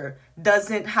 Nature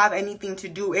doesn't have anything to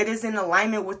do. It is in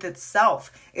alignment with itself.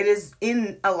 It is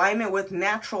in alignment with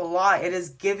natural law. It is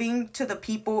giving to the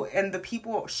people, and the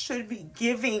people should be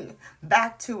giving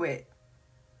back to it.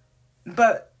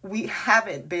 But we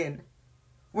haven't been.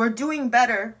 We're doing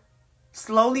better.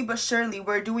 Slowly but surely,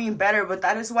 we're doing better. But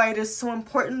that is why it is so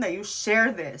important that you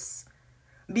share this.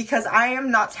 Because I am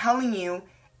not telling you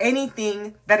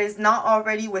anything that is not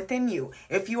already within you.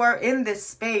 If you are in this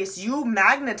space, you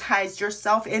magnetized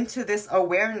yourself into this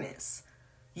awareness.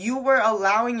 You were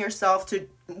allowing yourself to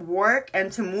work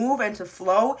and to move and to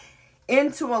flow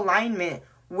into alignment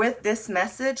with this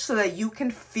message so that you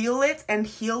can feel it and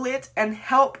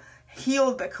help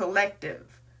heal the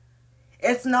collective.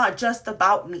 It's not just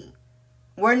about me.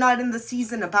 We're not in the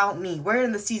season about me. We're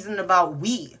in the season about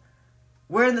we.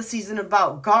 We're in the season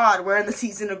about God. We're in the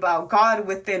season about God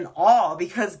within all,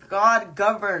 because God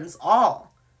governs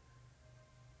all.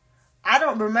 I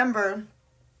don't remember.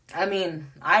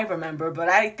 I remember, but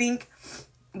I think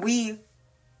we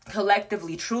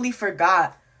collectively truly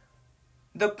forgot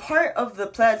the part of the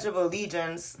Pledge of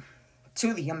Allegiance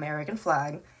to the American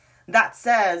flag that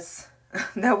says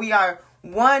that we are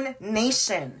one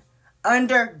nation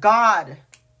under God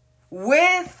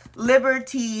with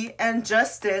liberty and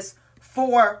justice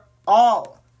for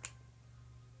all.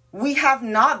 We have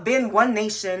not been one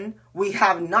nation. We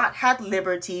have not had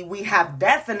liberty. We have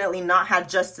definitely not had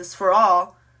justice for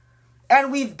all.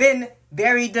 And we've been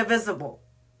very divisible.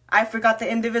 I forgot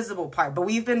the indivisible part, but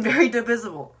we've been very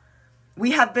divisible.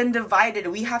 We have been divided.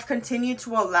 We have continued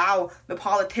to allow the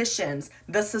politicians,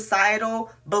 the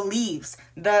societal beliefs,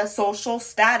 the social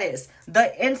status,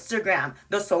 the Instagram,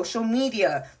 the social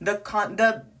media,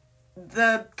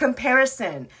 the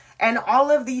comparison, and all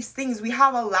of these things. We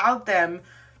have allowed them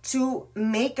to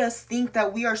make us think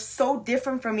that we are so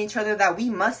different from each other that we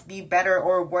must be better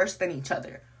or worse than each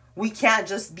other. We can't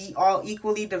just be all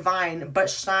equally divine,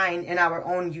 but shine in our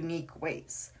own unique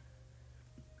ways.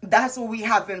 That's what we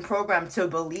have been programmed to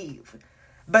believe.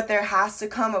 But there has to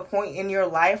come a point in your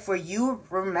life where you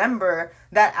remember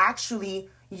that actually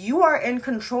you are in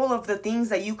control of the things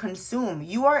that you consume.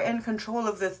 You are in control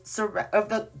of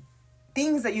the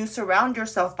things that you surround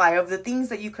yourself by, of the things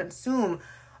that you consume,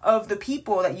 of the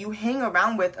people that you hang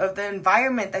around with, of the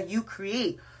environment that you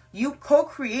create. You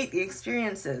co-create the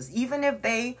experiences, even if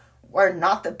they are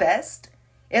not the best.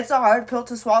 It's a hard pill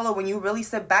to swallow when you really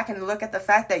sit back and look at the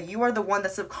fact that you are the one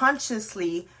that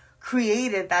subconsciously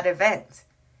created that event.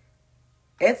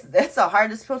 It's the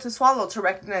hardest pill to swallow, to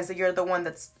recognize that you're the one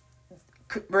that's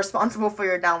responsible for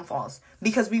your downfalls.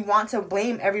 Because we want to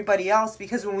blame everybody else,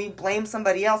 because when we blame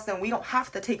somebody else, then we don't have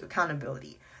to take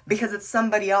accountability, because it's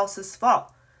somebody else's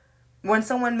fault. When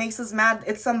someone makes us mad,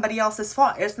 it's somebody else's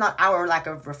fault. It's not our lack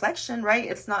of reflection, right?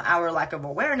 It's not our lack of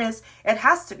awareness. It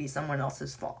has to be someone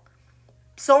else's fault.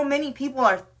 So many people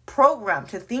are programmed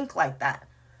to think like that.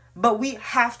 But we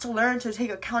have to learn to take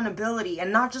accountability,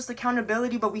 and not just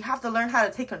accountability, but we have to learn how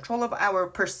to take control of our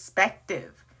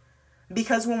perspective.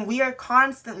 Because when we are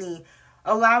constantly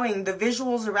allowing the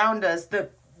visuals around us, the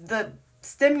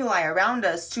stimuli around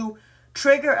us to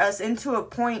trigger us into a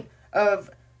point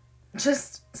of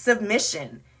just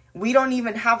submission, we don't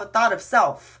even have a thought of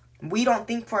self. We don't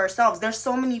think for ourselves. There's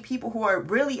so many people who are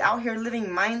really out here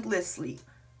living mindlessly,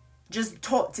 just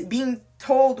being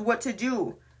told what to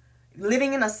do,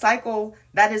 living in a cycle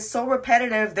that is so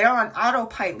repetitive. They're on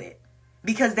autopilot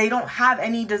because they don't have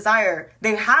any desire.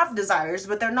 They have desires,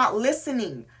 but they're not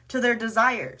listening to their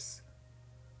desires.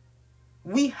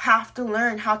 We have to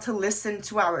learn how to listen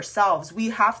to ourselves.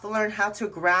 We have to learn how to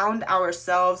ground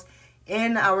ourselves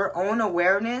in our own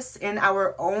awareness, in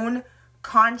our own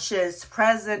conscious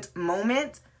present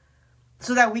moment,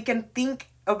 so that we can think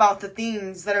about the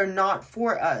things that are not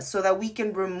for us, so that we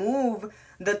can remove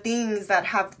the things that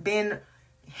have been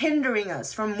hindering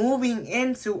us from moving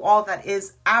into all that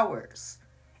is ours.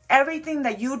 Everything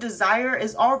that you desire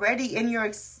is already in your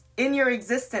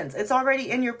existence. It's already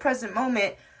in your present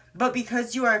moment, but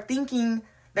because you are thinking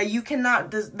that you cannot,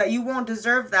 that you won't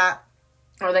deserve that,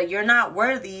 or that you're not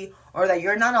worthy, or that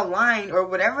you're not aligned, or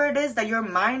whatever it is that your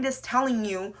mind is telling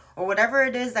you, or whatever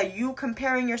it is that you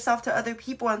comparing yourself to other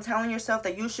people and telling yourself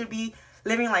that you should be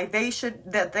living like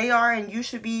they are, and you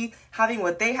should be having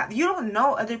what they have. You don't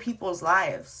know other people's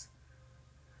lives.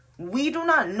 We do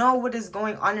not know what is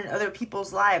going on in other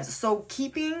people's lives. So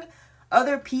keeping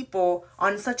other people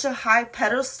on such a high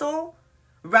pedestal,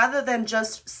 rather than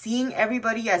just seeing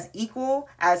everybody as equal,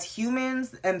 as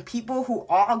humans and people who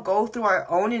all go through our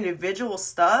own individual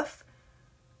stuff,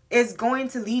 is going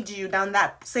to lead you down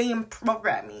that same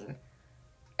programming.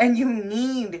 And you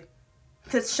need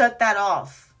to shut that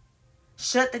off.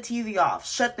 Shut the TV off.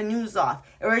 Shut the news off.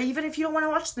 Or even if you don't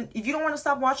want to if you don't want to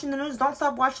stop watching the news, don't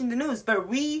stop watching the news.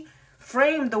 But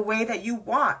reframe the way that you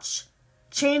watch.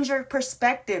 Change your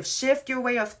perspective. Shift your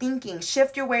way of thinking.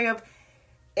 Shift your way of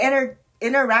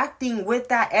interacting with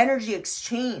that energy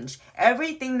exchange.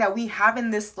 Everything that we have in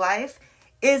this life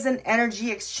is an energy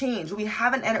exchange. We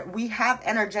have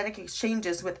energetic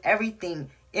exchanges with everything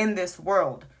in this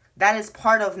world. That is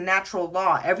part of natural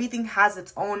law. Everything has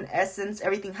its own essence.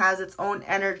 Everything has its own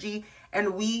energy.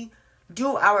 And we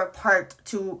do our part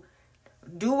to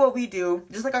do what we do.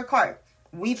 Just like our car.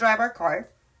 We drive our car.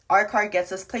 Our car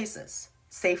gets us places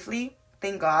safely.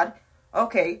 Thank God.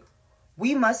 Okay.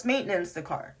 We must maintenance the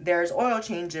car. There's oil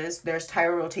changes. There's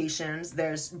tire rotations.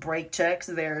 There's brake checks.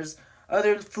 There's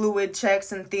other fluid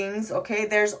checks and things. Okay.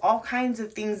 There's all kinds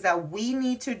of things that we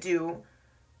need to do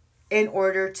in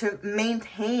order to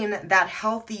maintain that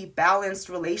healthy, balanced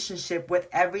relationship with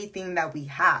everything that we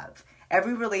have.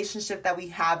 Every relationship that we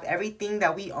have, everything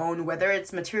that we own, whether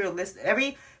it's materialistic,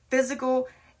 every physical,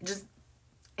 just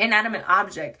inanimate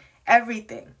object,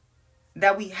 everything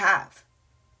that we have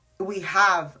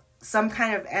some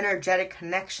kind of energetic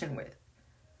connection with.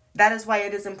 That is why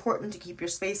it is important to keep your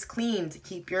space clean, to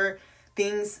keep your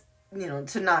things,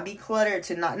 to not be cluttered,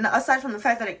 aside from the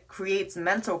fact that it creates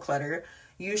mental clutter,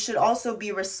 you should also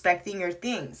be respecting your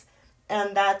things.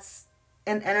 And that's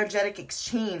an energetic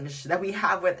exchange that we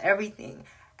have with everything,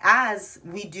 as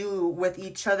we do with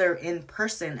each other in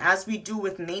person, as we do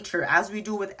with nature, as we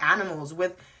do with animals,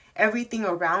 with everything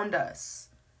around us.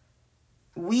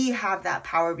 We have that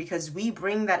power because we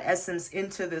bring that essence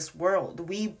into this world.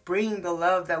 We bring the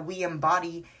love that we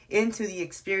embody into the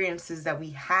experiences that we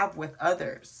have with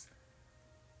others.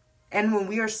 And when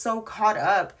we are so caught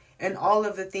up in all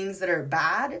of the things that are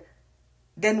bad,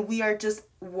 then we are just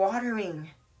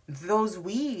watering those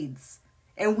weeds.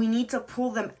 And we need to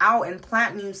pull them out and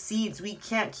plant new seeds. We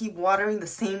can't keep watering the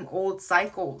same old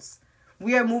cycles.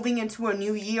 We are moving into a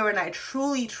new year, and I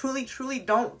truly, truly, truly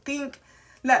don't think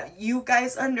that you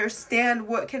guys understand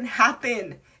what can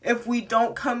happen if we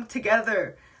don't come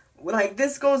together. Like,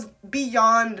 this goes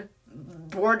beyond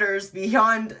borders,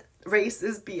 beyond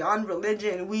races, beyond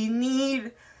religion. We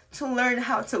need to learn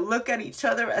how to look at each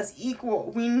other as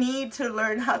equal. We need to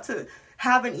learn how to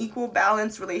have an equal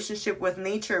balanced relationship with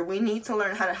nature. We need to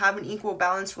learn how to have an equal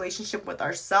balanced relationship with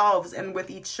ourselves and with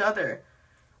each other.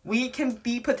 We can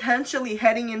be potentially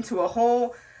heading into a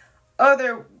whole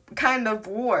other kind of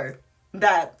war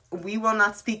that we will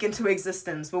not speak into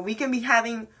existence, but we can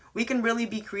really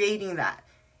be creating that.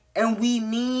 And we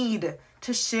need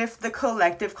to shift the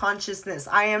collective consciousness.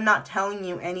 I am not telling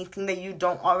you anything that you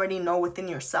don't already know within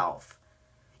yourself.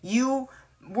 You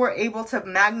were able to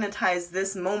magnetize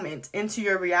this moment into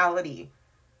your reality.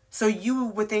 So you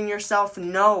within yourself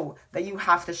know that you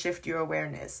have to shift your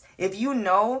awareness. If you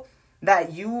know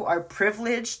that you are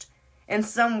privileged in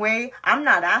some way, I'm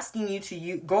not asking you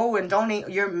to go and donate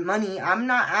your money. I'm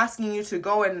not asking you to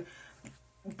go and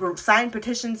sign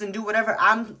petitions and do whatever.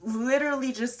 I'm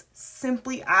literally just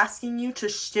simply asking you to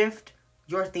shift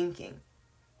your thinking.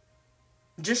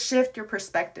 Just shift your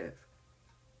perspective.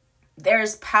 There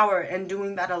is power in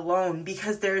doing that alone,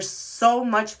 because there is so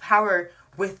much power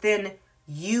within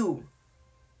you.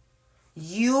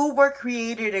 You were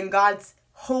created in God's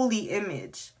holy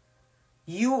image.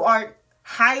 You are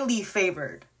highly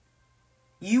favored.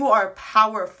 You are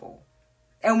powerful.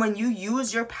 And when you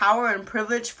use your power and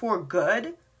privilege for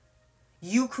good,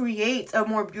 you create a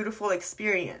more beautiful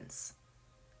experience.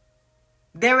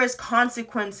 There is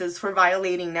consequences for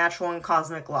violating natural and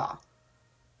cosmic law.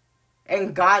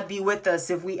 And God be with us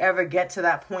if we ever get to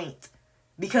that point.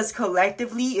 Because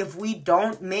collectively, if we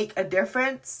don't make a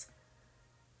difference,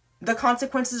 the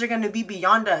consequences are going to be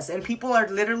beyond us. And people are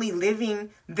literally living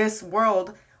this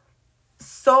world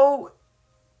so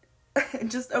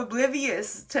just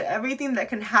oblivious to everything that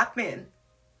can happen.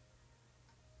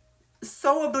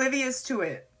 So oblivious to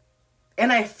it.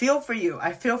 And I feel for you.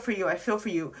 I feel for you. I feel for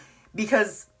you.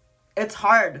 Because it's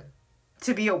hard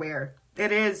to be aware.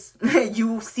 It is.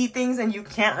 You see things and you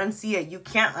can't unsee it. You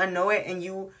can't unknow it, and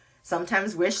you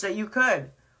sometimes wish that you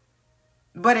could.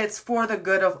 But it's for the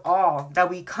good of all that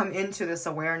we come into this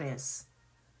awareness.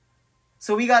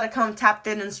 So we got to come tapped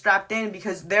in and strapped in,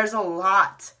 because there's a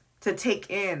lot to take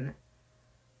in.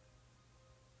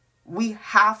 We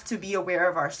have to be aware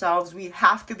of ourselves. We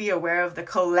have to be aware of the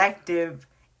collective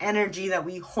energy that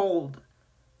we hold.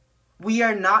 We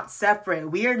are not separate.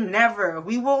 We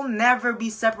will never be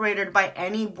separated by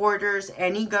any borders,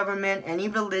 any government, any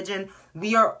religion.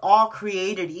 We are all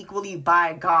created equally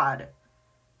by God.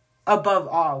 Above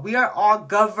all, we are all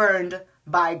governed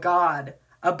by God.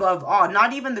 Above all,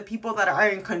 not even the people that are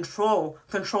in control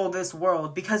this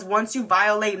world. Because once you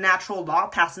violate natural law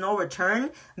past no return,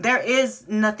 there is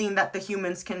nothing that the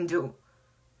humans can do.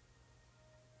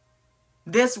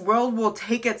 This world will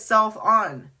take itself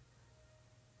on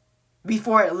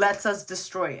before it lets us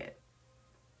destroy it.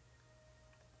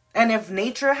 And if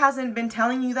nature hasn't been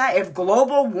telling you that, if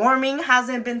global warming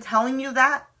hasn't been telling you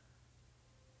that,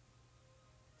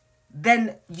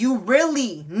 then you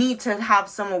really need to have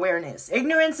some awareness.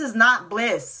 Ignorance is not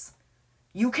bliss.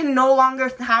 You can no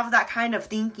longer have that kind of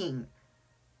thinking.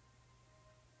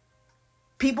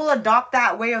 People adopt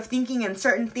that way of thinking in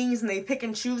certain things, and they pick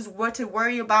and choose what to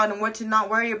worry about and what to not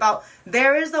worry about.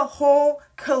 There is a whole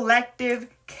collective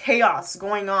chaos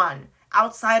going on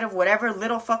outside of whatever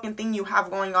little fucking thing you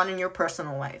have going on in your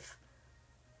personal life.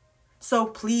 So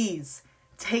please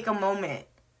take a moment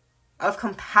of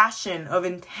compassion, of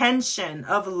intention,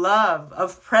 of love,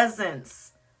 of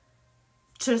presence,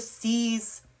 to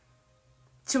seize,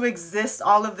 to exist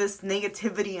all of this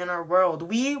negativity in our world.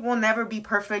 We will never be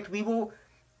perfect. We will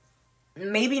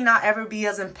maybe not ever be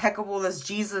as impeccable as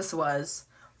Jesus was,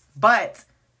 but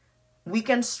we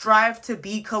can strive to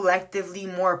be collectively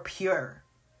more pure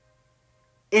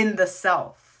in the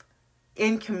self,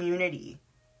 in community,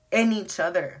 in each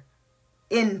other,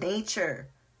 in nature.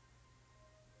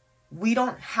 We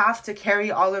don't have to carry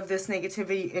all of this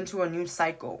negativity into a new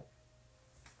cycle.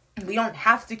 We don't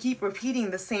have to keep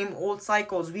repeating the same old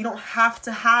cycles. We don't have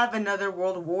to have another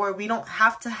world war. We don't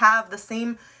have to have the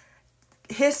same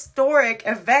historic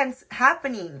events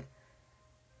happening.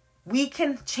 We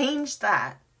can change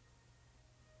that.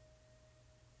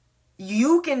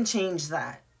 You can change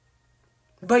that.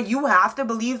 But you have to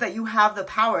believe that you have the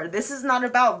power. This is not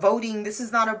about voting. This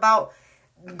is not about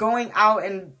going out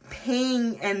and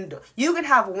paying. And you can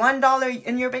have $1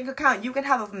 in your bank account. You can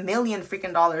have $1 million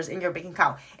freaking dollars in your bank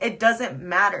account. It doesn't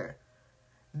matter.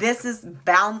 This is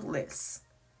boundless.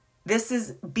 This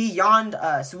is beyond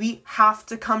us. We have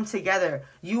to come together.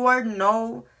 You are in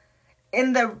the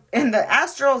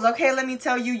astrals, okay, let me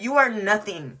tell you, you are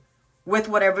nothing with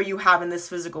whatever you have in this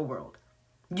physical world.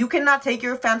 You cannot take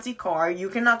your fancy car. You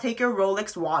cannot take your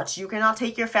Rolex watch. You cannot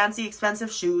take your fancy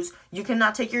expensive shoes. You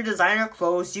cannot take your designer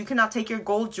clothes. You cannot take your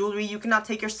gold jewelry. You cannot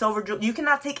take your silver jewelry. You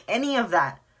cannot take any of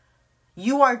that.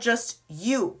 You are just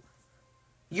you.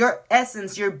 Your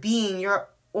essence, your being, your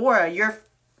aura,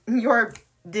 your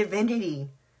divinity.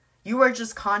 You are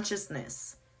just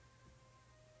consciousness.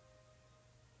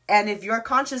 And if your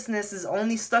consciousness is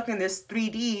only stuck in this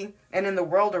 3D and in the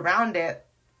world around it,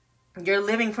 you're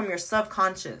living from your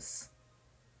subconscious.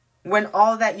 When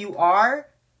all that you are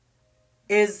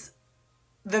is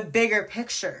the bigger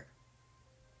picture.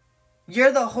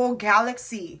 You're the whole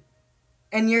galaxy.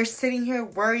 And you're sitting here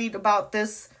worried about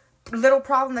this little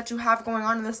problem that you have going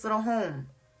on in this little home.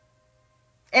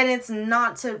 And it's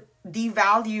not to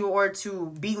devalue or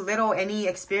to belittle any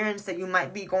experience that you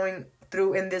might be going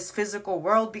through in this physical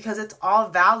world, because it's all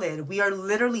valid. We are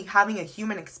literally having a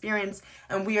human experience,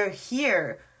 and we are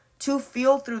here to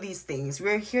feel through these things.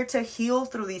 We're here to heal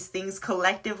through these things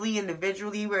collectively,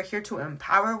 individually. We're here to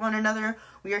empower one another.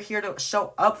 We are here to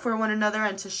show up for one another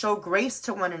and to show grace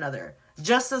to one another,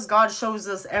 just as God shows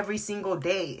us every single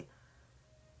day.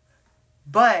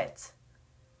 But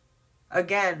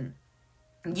again,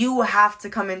 you have to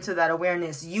come into that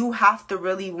awareness. You have to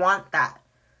really want that.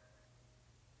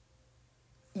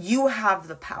 You have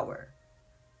the power.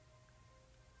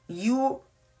 You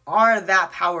are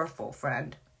that powerful,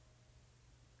 friend.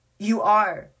 You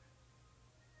are.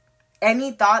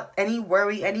 Any thought, any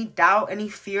worry, any doubt, any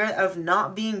fear of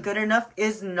not being good enough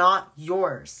is not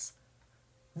yours.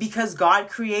 Because God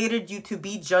created you to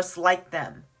be just like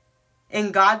them.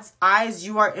 In God's eyes,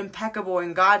 you are impeccable.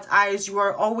 In God's eyes, you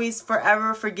are always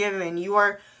forever forgiven.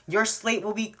 Your slate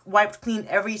will be wiped clean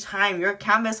every time. Your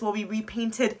canvas will be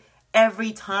repainted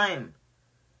every time.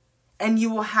 And you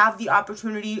will have the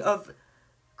opportunity of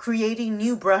creating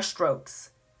new brushstrokes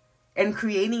and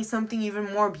creating something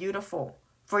even more beautiful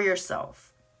for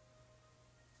yourself.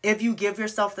 If you give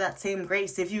yourself that same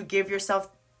grace, if you give yourself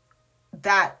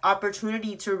that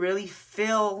opportunity to really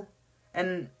feel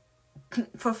and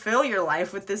fulfill your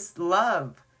life with this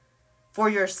love for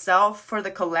yourself, for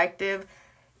the collective.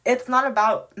 It's not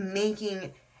about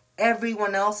making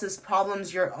everyone else's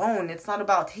problems your own. It's not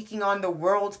about taking on the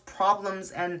world's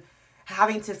problems and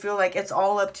having to feel like it's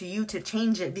all up to you to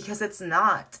change it, because it's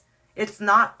not. It's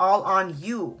not all on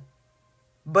you,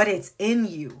 but it's in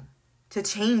you to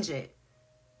change it.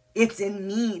 It's in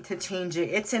me to change it.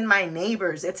 It's in my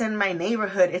neighbors. It's in my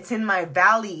neighborhood. It's in my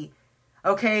valley.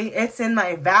 Okay? It's in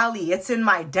my valley. It's in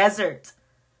my desert.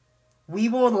 We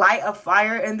will light a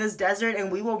fire in this desert,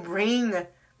 and we will bring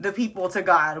the people to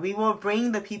God. We will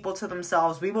bring the people to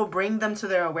themselves. We will bring them to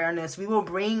their awareness. We will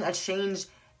bring a change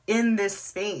in this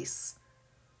space,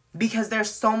 because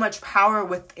there's so much power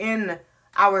within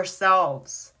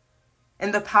ourselves.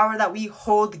 And the power that we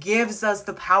hold gives us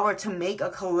the power to make a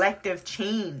collective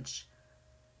change.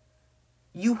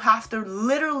 You have to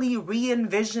literally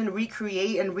re-envision,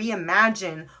 recreate, and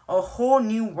reimagine a whole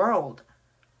new world.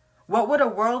 What would a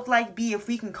world like be if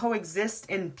we can coexist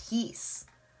in peace?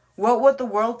 What would the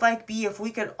world like be if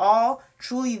we could all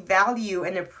truly value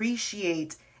and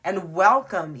appreciate and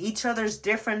welcome each other's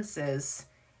differences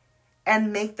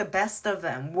and make the best of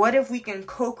them? What if we can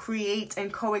co-create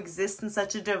and coexist in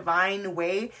such a divine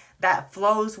way that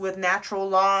flows with natural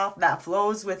law, that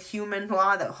flows with human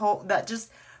law, that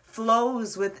just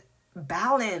flows with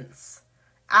balance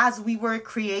as we were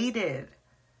created?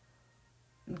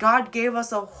 God gave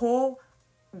us a whole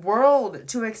world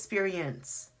to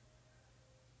experience.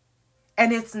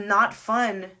 And it's not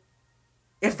fun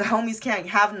if the homies can't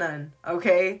have none,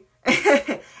 okay?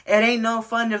 It ain't no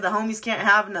fun if the homies can't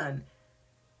have none.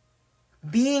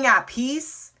 Being at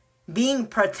peace, being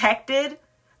protected,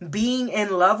 being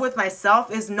in love with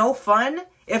myself is no fun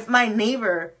if my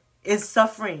neighbor is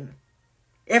suffering,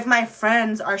 if my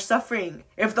friends are suffering,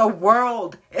 if the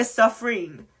world is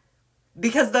suffering.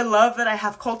 Because the love that I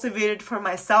have cultivated for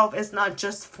myself is not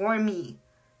just for me.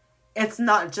 It's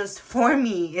not just for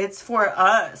me, it's for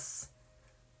us.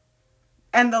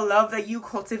 And the love that you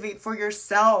cultivate for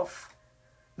yourself,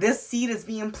 This seed is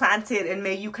being planted, and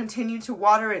may you continue to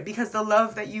water it, because the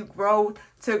love that you grow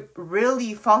to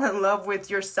really fall in love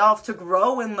with yourself, to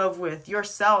grow in love with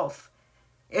yourself,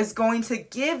 is going to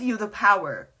give you the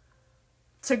power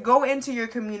to go into your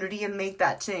community and make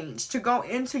that change, to go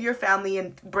into your family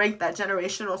and break that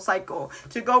generational cycle,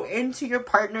 to go into your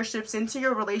partnerships, into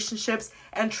your relationships,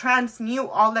 and transmute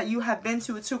all that you have been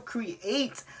to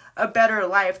create a better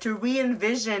life, to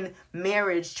re-envision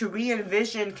marriage, to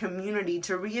re-envision community,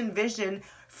 to re-envision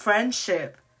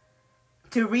friendship,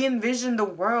 to re-envision the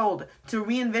world, to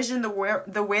re-envision the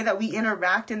way that we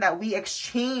interact and that we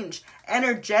exchange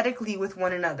energetically with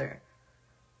one another,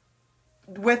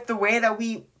 with the way that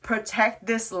we protect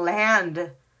this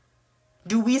land.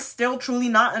 Do we still truly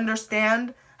not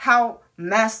understand how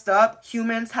messed up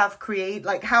humans have created,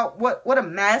 like what a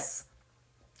mess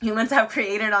humans have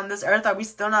created on this earth? Are we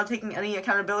still not taking any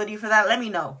accountability for that? Let me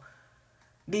know,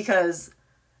 because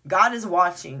God is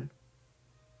watching,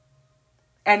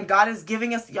 and God is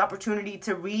giving us the opportunity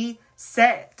to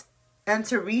reset and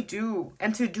to redo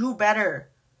and to do better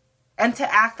and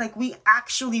to act like we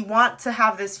actually want to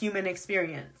have this human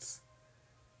experience.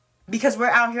 Because we're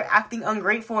out here acting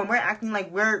ungrateful, and we're acting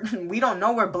like we don't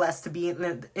know we're blessed to be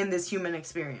in this human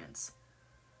experience.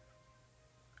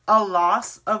 A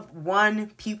loss of one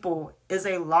people is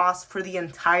a loss for the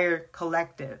entire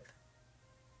collective.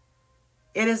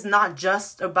 It is not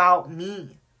just about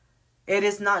me. It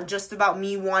is not just about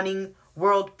me wanting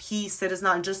world peace. It is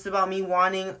not just about me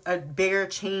wanting a bigger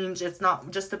change. It's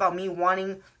not just about me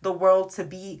wanting the world to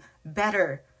be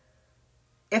better.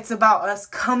 It's about us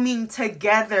coming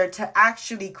together to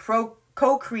actually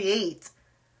co-create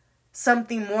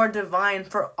something more divine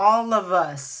for all of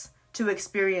us to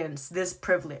experience this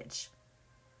privilege.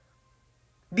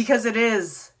 Because it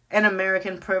is an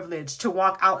American privilege to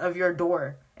walk out of your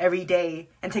door every day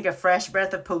and take a fresh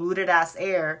breath of polluted ass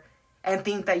air and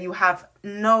think that you have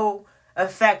no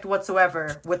effect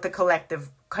whatsoever with the collective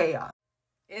chaos.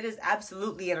 It is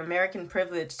absolutely an American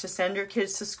privilege to send your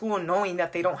kids to school knowing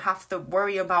that they don't have to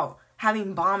worry about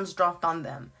having bombs dropped on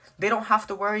them. They don't have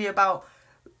to worry about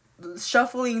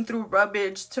shuffling through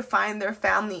rubbish to find their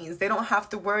families. They don't have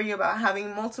to worry about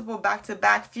having multiple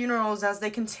back-to-back funerals as they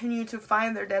continue to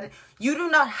find their dead. You do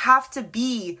not have to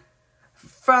be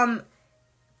from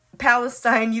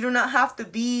Palestine. You do not have to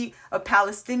be a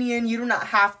Palestinian. You do not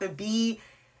have to be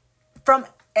from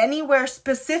anywhere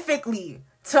specifically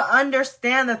to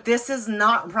understand that this is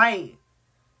not right.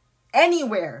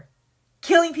 Anywhere.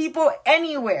 Killing people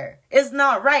anywhere is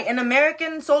not right. And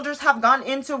American soldiers have gone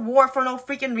into war for no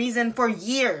freaking reason for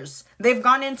years. They've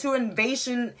gone into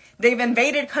invasion. They've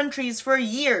invaded countries for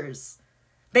years.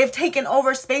 They've taken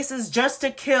over spaces just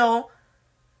to kill.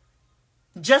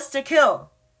 Just to kill.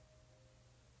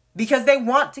 Because they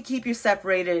want to keep you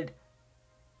separated.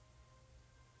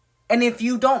 And if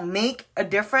you don't make a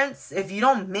difference, if you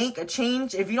don't make a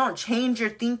change, if you don't change your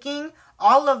thinking,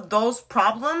 all of those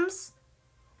problems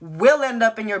will end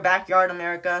up in your backyard,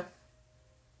 America.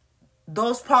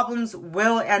 Those problems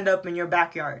will end up in your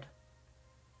backyard.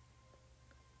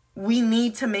 We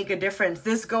need to make a difference.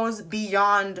 This goes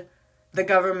beyond the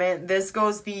government. This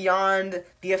goes beyond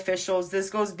the officials.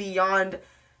 This goes beyond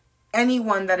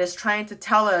anyone that is trying to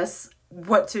tell us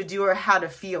what to do or how to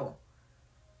feel.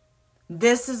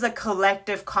 This is a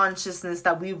collective consciousness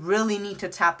that we really need to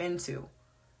tap into.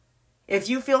 If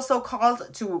you feel so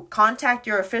called to contact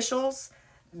your officials,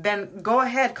 then go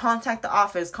ahead, contact the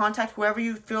office, contact whoever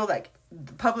you feel like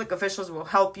the public officials will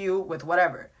help you with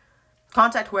whatever.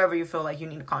 Contact whoever you feel like you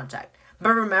need to contact. But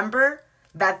remember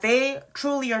that they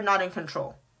truly are not in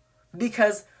control,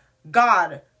 because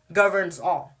God governs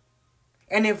all.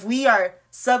 And if we are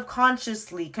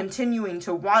subconsciously continuing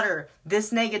to water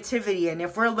this negativity, and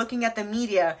if we're looking at the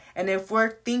media, and if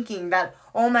we're thinking that,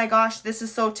 oh my gosh, this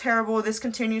is so terrible, this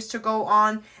continues to go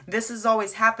on, this is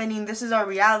always happening, this is our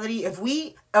reality, if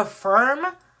we affirm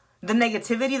the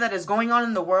negativity that is going on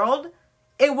in the world,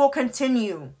 it will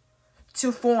continue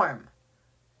to form.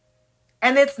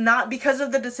 And it's not because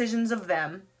of the decisions of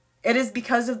them. It is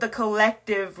because of the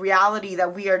collective reality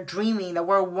that we are dreaming, that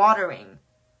we're watering.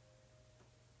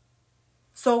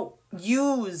 So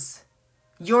use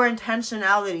your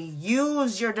intentionality,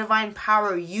 use your divine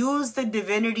power, use the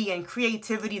divinity and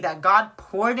creativity that God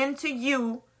poured into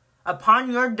you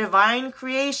upon your divine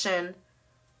creation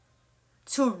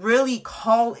to really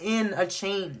call in a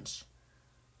change,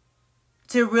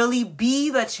 to really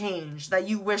be the change that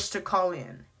you wish to call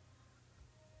in.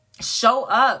 Show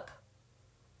up.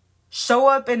 Show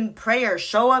up in prayer.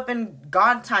 Show up in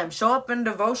God time. Show up in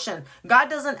devotion. God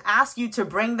doesn't ask you to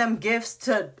bring them gifts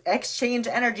to exchange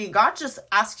energy. God just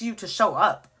asks you to show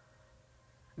up.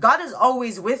 God is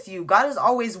always with you. God is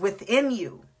always within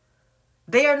you.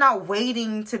 They are not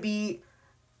waiting to be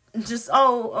just,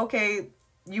 oh, okay,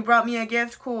 you brought me a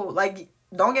gift, cool. Like,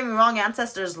 don't get me wrong,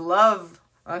 ancestors love,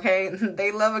 okay?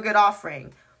 They love a good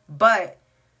offering. But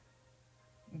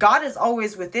God is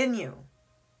always within you.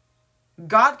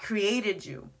 God created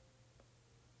you.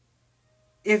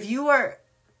 If you are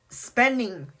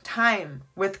spending time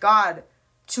with God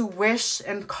to wish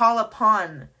and call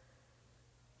upon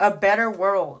a better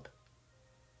world,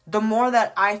 the more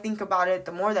that I think about it,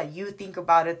 the more that you think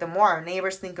about it, the more our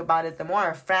neighbors think about it, the more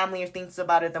our family thinks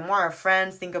about it, the more our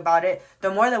friends think about it,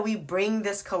 the more that we bring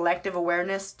this collective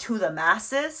awareness to the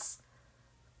masses,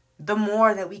 the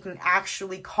more that we can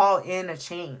actually call in a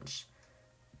change.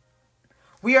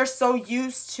 We are so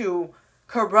used to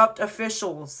corrupt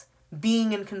officials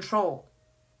being in control.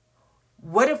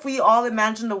 What if we all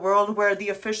imagined a world where the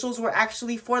officials were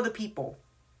actually for the people?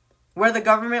 Where the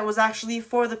government was actually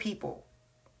for the people?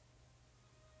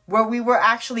 Where we were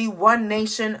actually one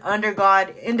nation under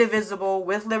God, indivisible,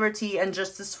 with liberty and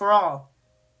justice for all.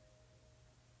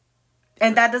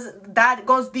 And that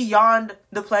goes beyond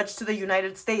the pledge to the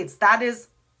United States. That is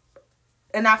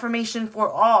an affirmation for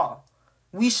all.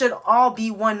 We should all be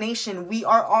one nation. We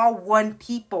are all one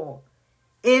people.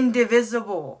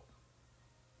 Indivisible.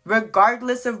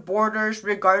 Regardless of borders,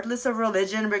 regardless of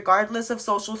religion, regardless of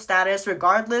social status,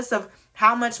 regardless of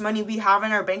how much money we have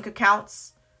in our bank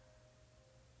accounts.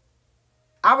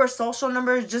 Our social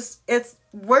number is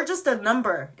we're just a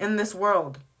number in this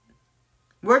world.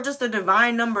 We're just a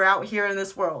divine number out here in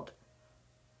this world.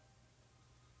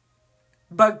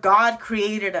 But God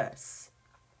created us.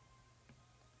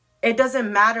 It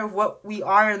doesn't matter what we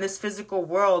are in this physical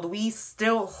world. We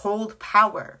still hold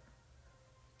power.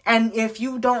 And if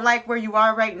you don't like where you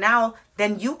are right now,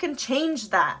 then you can change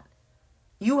that.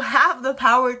 You have the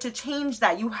power to change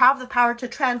that. You have the power to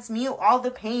transmute all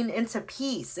the pain into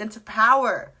peace, into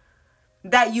power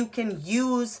that you can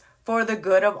use for the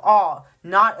good of all,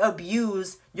 not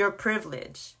abuse your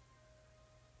privilege.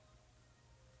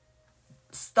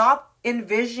 Stop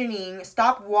envisioning,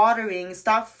 stop watering,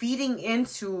 stop feeding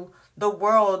into the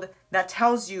world that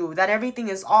tells you that everything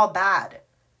is all bad.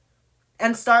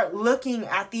 And start looking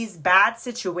at these bad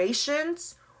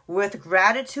situations with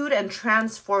gratitude and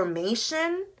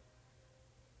transformation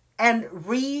and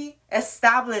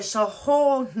re-establish a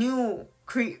whole new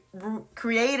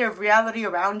creative reality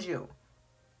around you.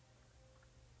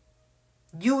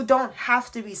 You don't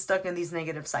have to be stuck in these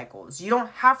negative cycles. You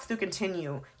don't have to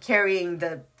continue carrying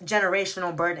the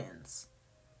generational burdens.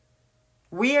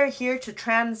 We are here to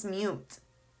transmute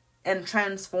and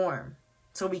transform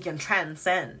so we can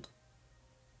transcend.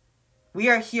 We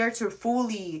are here to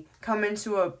fully come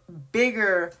into a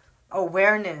bigger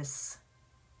awareness,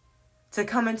 to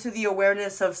come into the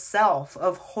awareness of self,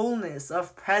 of wholeness,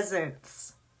 of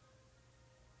presence.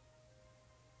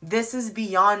 This is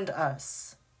beyond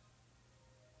us.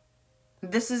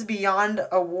 This is beyond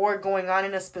a war going on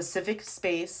in a specific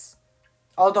space,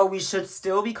 although we should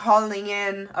still be calling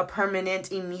in a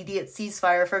permanent, immediate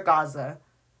ceasefire for Gaza,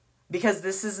 because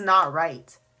this is not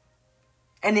right.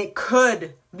 And it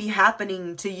could be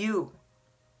happening to you.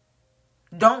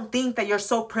 Don't think that you're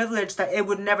so privileged that it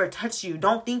would never touch you.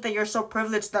 Don't think that you're so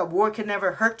privileged that war can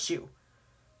never hurt you.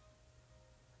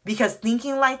 Because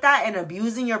thinking like that and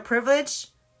abusing your privilege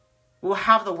will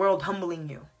have the world humbling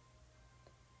you.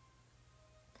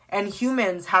 And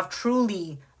humans have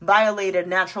truly violated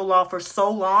natural law for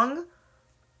so long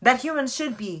that humans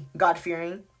should be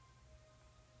God-fearing.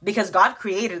 Because God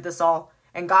created this all,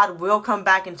 and God will come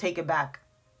back and take it back.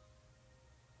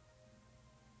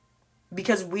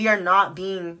 Because we are not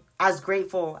being as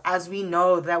grateful as we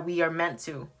know that we are meant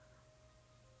to.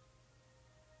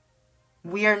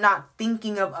 We are not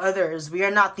thinking of others. We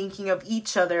are not thinking of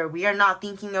each other. We are not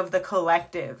thinking of the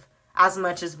collective as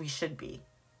much as we should be.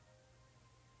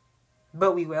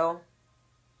 But we will.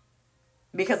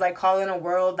 Because I call in a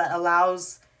world that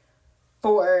allows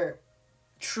for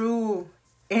true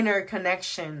inner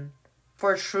connection,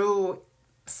 for true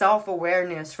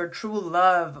self-awareness, for true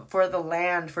love for the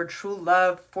land, for true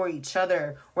love for each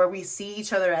other, where we see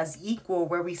each other as equal,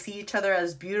 where we see each other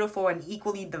as beautiful and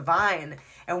equally divine,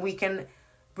 and we can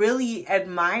really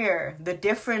admire the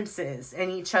differences in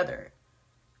each other.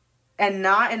 And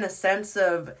not in a sense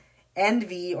of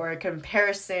envy or a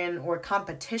comparison or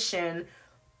competition,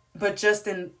 but just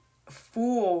in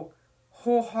full,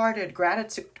 wholehearted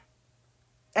gratitude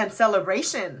and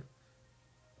celebration.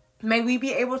 May we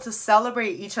be able to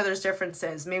celebrate each other's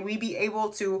differences. May we be able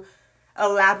to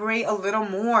elaborate a little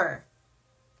more.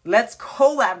 Let's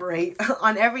collaborate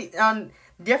on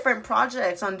different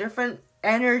projects, on different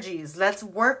energies. Let's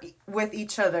work with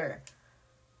each other.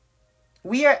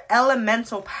 We are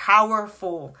elemental,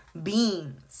 powerful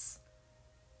beings.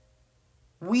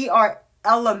 We are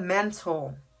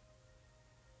elemental.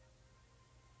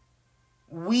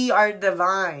 We are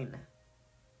divine.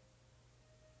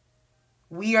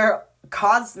 We are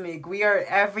cosmic. We are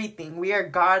everything. We are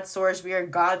God source. We are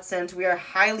God sent. We are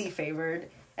highly favored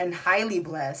and highly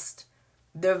blessed,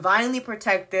 divinely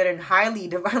protected and highly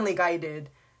divinely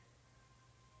guided.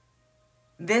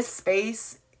 This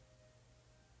space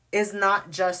is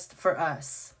not just for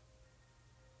us.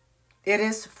 It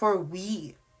is for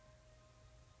we.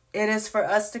 It is for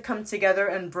us to come together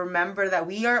and remember that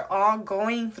we are all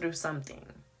going through something.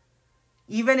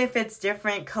 Even if it's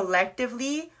different,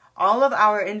 collectively, all of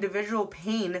our individual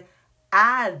pain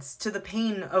adds to the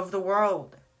pain of the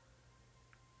world.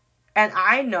 And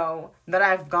I know that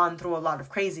I've gone through a lot of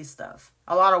crazy stuff,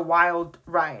 a lot of wild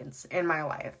rides in my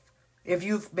life. If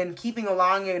you've been keeping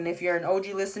along and if you're an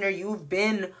OG listener, you've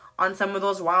been on some of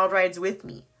those wild rides with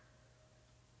me.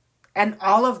 And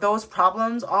all of those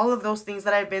problems, all of those things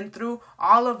that I've been through,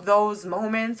 all of those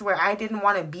moments where I didn't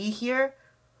want to be here,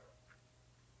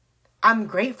 I'm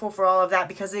grateful for all of that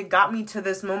because it got me to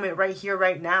this moment right here,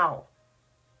 right now.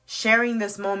 Sharing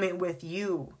this moment with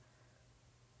you.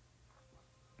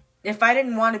 If I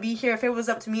didn't want to be here, if it was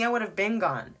up to me, I would have been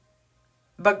gone.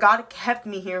 But God kept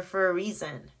me here for a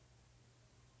reason.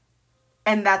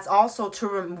 And that's also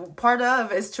part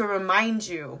of is to remind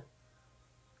you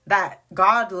that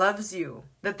God loves you,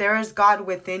 that there is God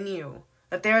within you,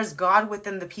 that there is God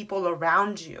within the people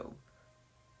around you.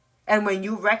 And when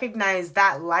you recognize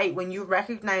that light, when you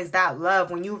recognize that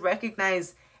love, when you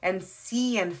recognize and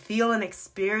see and feel and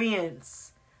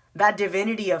experience that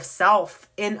divinity of self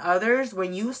in others,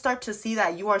 when you start to see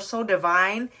that you are so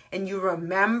divine and you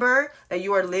remember that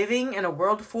you are living in a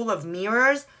world full of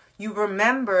mirrors, you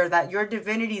remember that your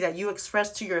divinity that you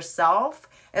express to yourself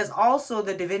is also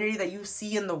the divinity that you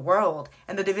see in the world.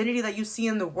 And the divinity that you see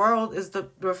in the world is the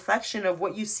reflection of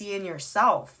what you see in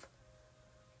yourself.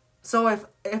 So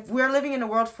if we're living in a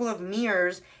world full of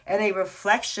mirrors and a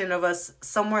reflection of us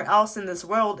somewhere else in this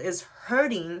world is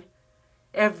hurting,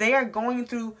 if they are going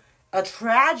through a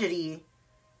tragedy,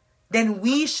 then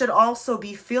we should also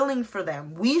be feeling for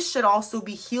them. We should also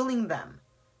be healing them.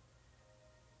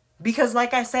 Because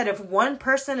like I said, if one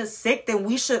person is sick, then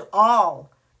we should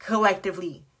all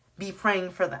collectively be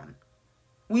praying for them.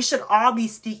 We should all be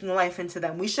speaking life into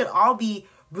them. We should all be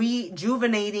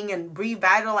rejuvenating and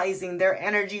revitalizing their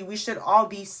energy. We should all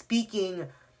be speaking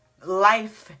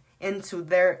life into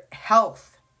their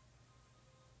health.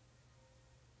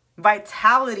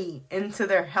 Vitality into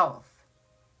their health.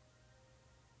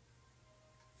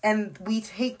 And we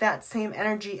take that same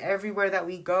energy everywhere that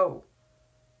we go.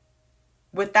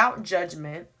 Without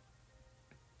judgment,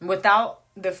 without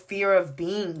the fear of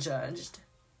being judged,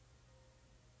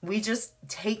 we just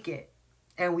take it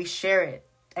and we share it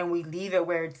and we leave it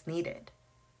where it's needed.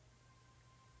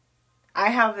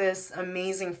 I have this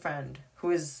amazing friend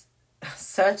who is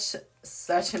such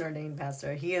an ordained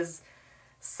pastor. He is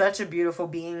such a beautiful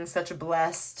being, such a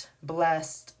blessed,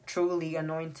 truly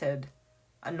anointed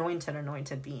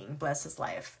being, bless his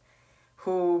life,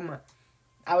 whom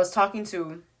I was talking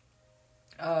to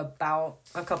about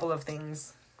a couple of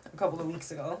things a couple of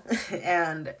weeks ago.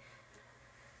 And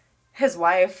his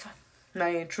wife,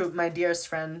 my dearest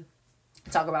friend,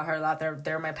 talk about her a lot.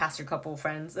 They're my pastor couple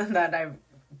friends that I've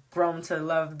grown to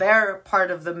love. They're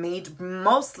part of the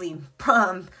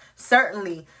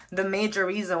certainly the major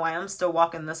reason why I'm still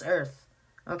walking this earth.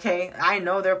 Okay, I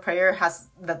know their prayer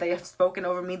that they have spoken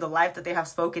over me, the life that they have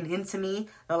spoken into me,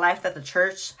 the life that the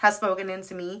church has spoken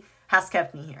into me has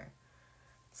kept me here.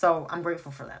 So I'm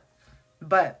grateful for that.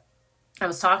 But I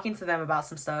was talking to them about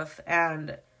some stuff,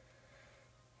 and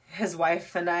his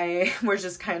wife and I were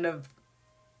just kind of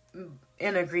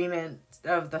in agreement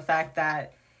of the fact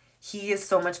that he is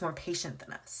so much more patient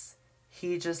than us.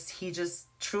 He just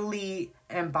truly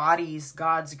embodies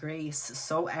God's grace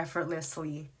so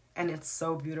effortlessly, and it's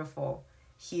so beautiful.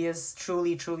 He is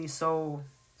truly so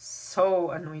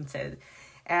anointed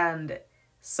and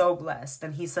so blessed,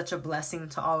 and he's such a blessing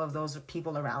to all of those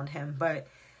people around him. But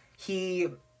he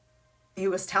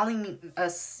was telling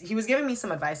us, he was giving us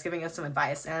some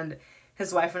advice, and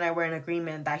his wife and I were in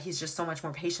agreement that he's just so much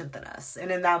more patient than us.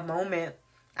 And in that moment,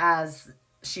 as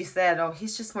she said, oh,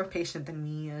 he's just more patient than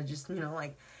me,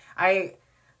 I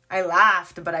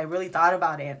laughed, but I really thought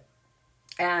about it.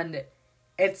 And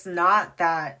it's not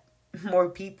that more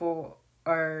people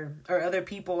or other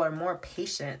people are more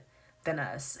patient than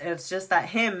us. It's just that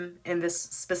him, in this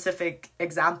specific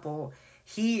example,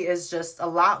 he is just a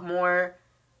lot more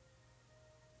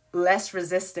less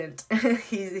resistant.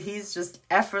 He's just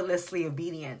effortlessly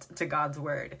obedient to God's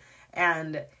word.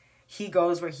 And he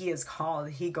goes where he is called.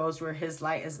 He goes where his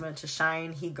light is meant to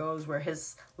shine. He goes where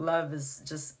his love is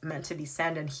just meant to be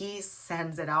sent. And he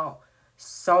sends it out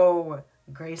so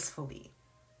gracefully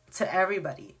to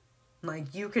everybody.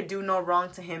 Like, you could do no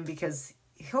wrong to him because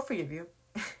he'll forgive you.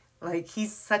 Like, he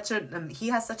has such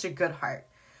a good heart.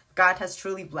 God has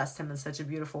truly blessed him in such a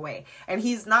beautiful way. And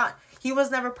he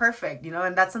was never perfect,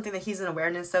 and that's something that he's in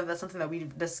awareness of. That's something that we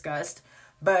discussed.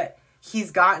 But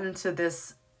he's gotten to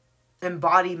this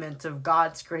embodiment of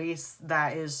God's grace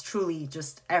that is truly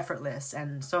just effortless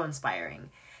and so inspiring.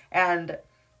 And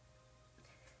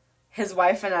his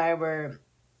wife and I were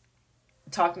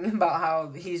talking about how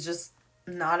he's just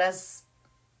not as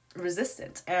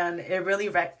resistant. And it really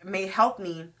may help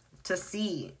me to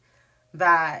see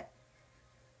that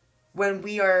when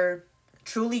we are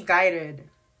truly guided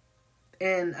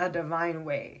in a divine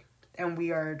way, and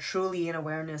we are truly in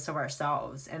awareness of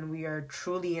ourselves, and we are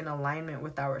truly in alignment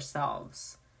with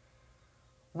ourselves,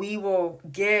 we will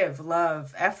give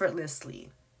love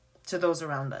effortlessly to those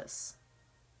around us.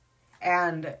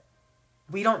 And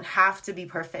we don't have to be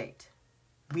perfect.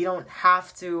 We don't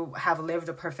have to have lived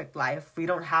a perfect life. We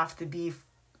don't have to be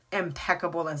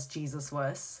impeccable as Jesus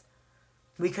was.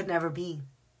 We could never be.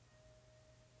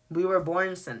 We were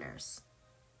born sinners.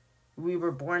 We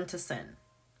were born to sin.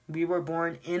 We were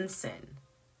born in sin.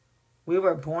 We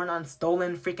were born on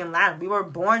stolen freaking land. We were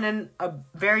born in a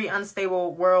very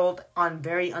unstable world on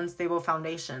very unstable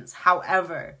foundations.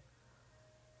 However,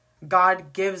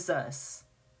 God gives us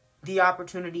the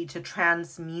opportunity to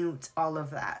transmute all of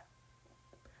that.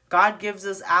 God gives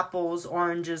us apples,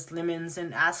 oranges, lemons,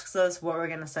 and asks us what we're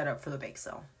going to set up for the bake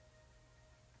sale.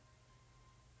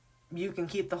 You can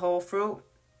keep the whole fruit.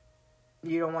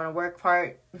 You don't want to work for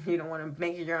it. You don't want to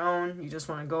make it your own. You just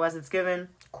want to go as it's given.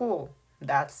 Cool.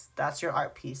 That's your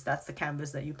art piece. That's the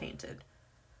canvas that you painted.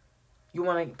 You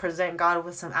want to present God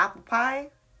with some apple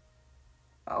pie?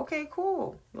 Okay,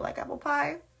 cool. You like apple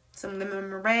pie? Some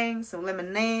lemon meringue, some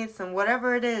lemonade, some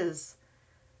whatever it is.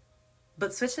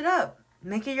 But switch it up.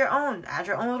 Make it your own. Add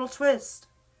your own little twist.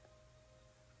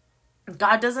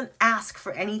 God doesn't ask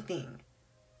for anything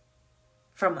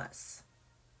from us.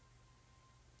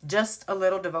 Just a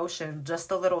little devotion, just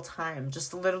a little time,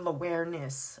 just a little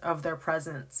awareness of their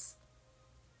presence.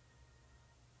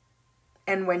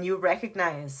 And when you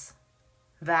recognize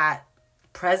that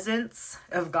presence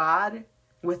of God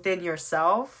within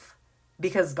yourself,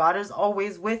 because God is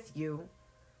always with you,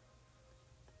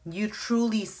 you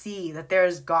truly see that there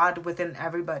is God within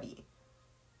everybody.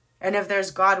 And if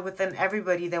there's God within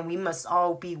everybody, then we must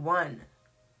all be one.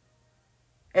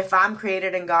 If I'm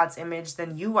created in God's image,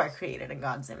 then you are created in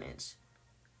God's image.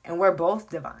 And we're both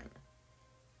divine.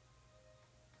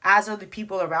 As are the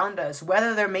people around us.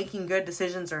 Whether they're making good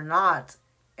decisions or not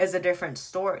is a different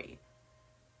story.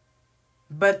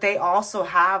 But they also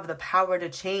have the power to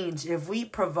change. If we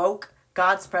provoke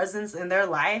God's presence in their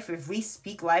life, if we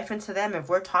speak life into them, if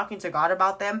we're talking to God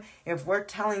about them, if we're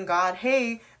telling God,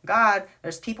 hey, God,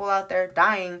 there's people out there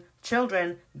dying,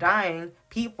 children dying,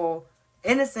 people,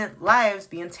 innocent lives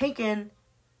being taken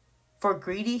for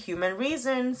greedy human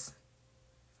reasons.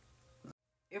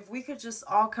 If we could just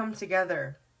all come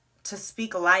together to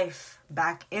speak life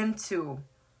back into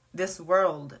this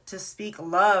world, to speak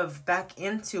love back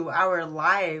into our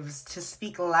lives, to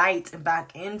speak light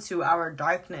back into our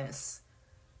darkness,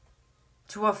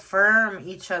 to affirm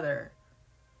each other.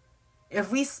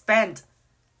 If we spent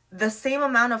the same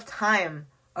amount of time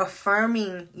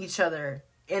affirming each other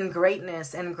in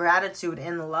greatness and gratitude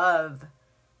and love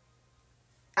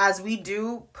as we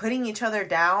do putting each other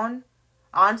down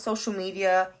on social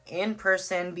media, in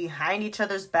person, behind each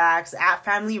other's backs, at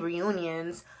family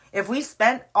reunions, if we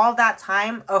spent all that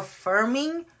time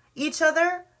affirming each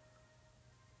other,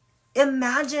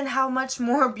 imagine how much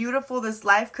more beautiful this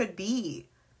life could be.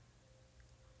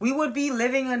 We would be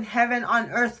living in heaven on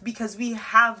earth because we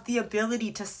have the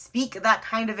ability to speak that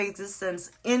kind of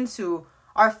existence into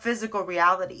our physical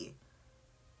reality.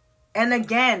 And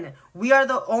again, we are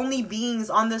the only beings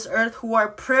on this earth who are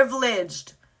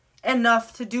privileged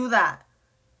enough to do that.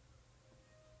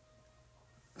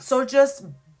 So just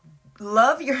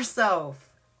love yourself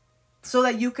so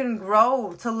that you can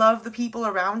grow to love the people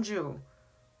around you.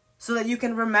 So that you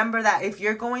can remember that if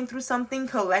you're going through something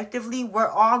collectively, we're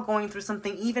all going through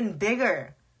something even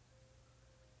bigger.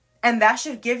 And that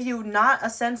should give you not a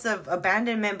sense of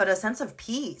abandonment, but a sense of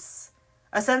peace.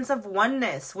 A sense of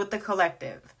oneness with the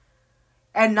collective.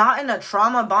 And not in a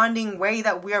trauma bonding way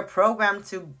that we are programmed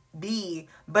to be,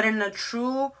 but in a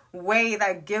true way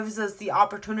that gives us the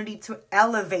opportunity to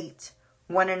elevate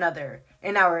one another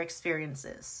in our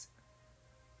experiences.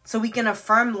 So we can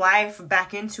affirm life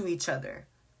back into each other.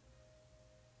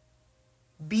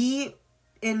 Be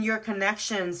in your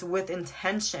connections with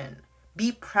intention.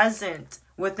 Be present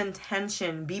with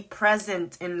intention. Be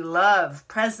present in love.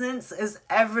 Presence is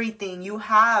everything. You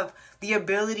have the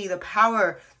ability, the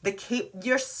power,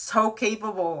 you're so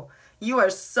capable. You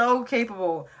are so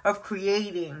capable of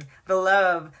creating the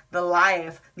love, the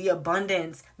life, the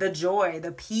abundance, the joy,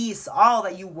 the peace, all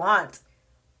that you want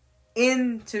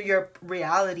into your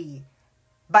reality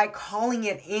by calling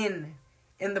it in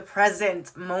the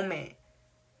present moment.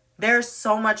 There's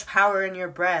so much power in your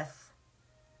breath.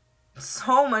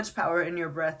 So much power in your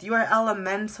breath. You are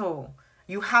elemental.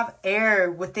 You have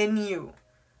air within you.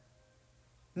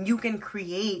 You can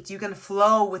create. You can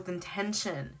flow with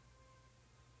intention.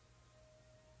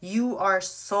 You are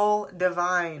soul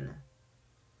divine.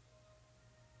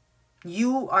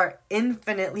 You are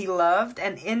infinitely loved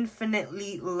and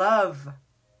infinitely love.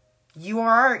 You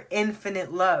are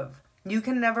infinite love. You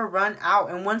can never run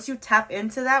out. And once you tap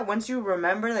into that, once you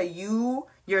remember that you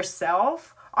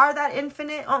yourself are that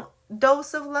infinite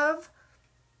dose of love,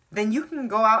 then you can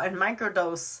go out and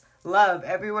microdose love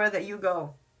everywhere that you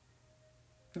go.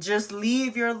 Just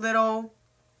leave your little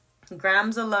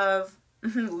grams of love,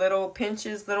 little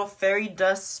pinches, little fairy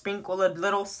dust sprinkle, a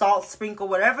little salt sprinkle,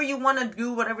 whatever you want to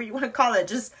do, whatever you want to call it.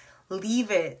 Just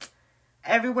leave it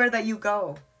everywhere that you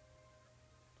go.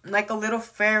 Like a little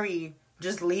fairy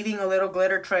just leaving a little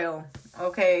glitter trail,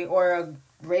 okay? Or a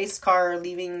race car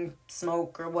leaving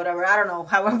smoke or whatever. I don't know.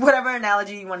 Whatever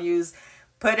analogy you want to use.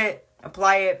 Put it,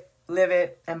 apply it, live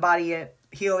it, embody it,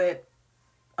 heal it,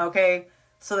 okay?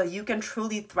 So that you can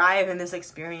truly thrive in this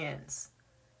experience.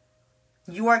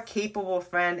 You are capable,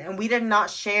 friend. And we did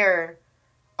not share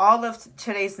all of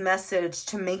today's message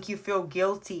to make you feel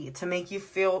guilty, to make you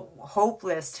feel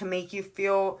hopeless, to make you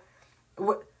feel...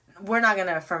 We're not going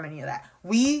to affirm any of that.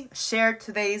 We shared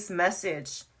today's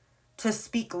message to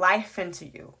speak life into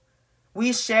you.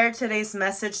 We shared today's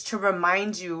message to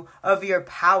remind you of your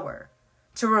power,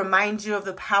 to remind you of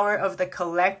the power of the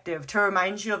collective, to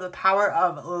remind you of the power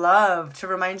of love, to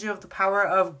remind you of the power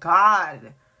of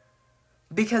God.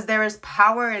 Because there is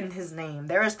power in his name.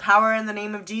 There is power in the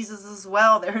name of Jesus as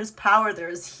well. There is power. There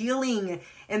is healing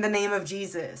in the name of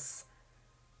Jesus.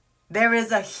 There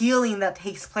is a healing that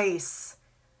takes place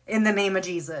in the name of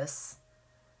Jesus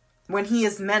when he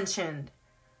is mentioned.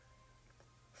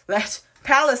 That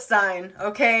Palestine,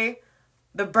 okay,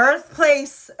 the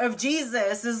birthplace of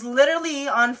Jesus, is literally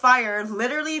on fire,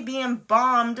 literally being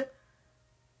bombed.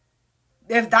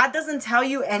 If that doesn't tell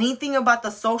you anything about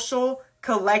the social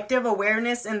collective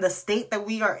awareness in the state that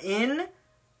we are in,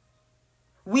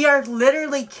 we are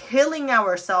literally killing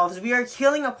ourselves. We are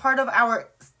killing a part of our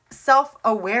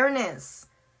self-awareness.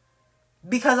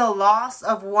 Because a loss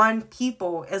of one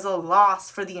people is a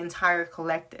loss for the entire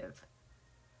collective.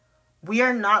 We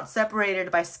are not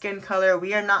separated by skin color.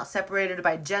 We are not separated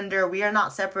by gender. We are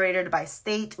not separated by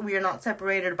state. We are not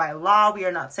separated by law. We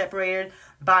are not separated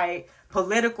by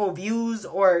political views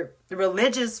or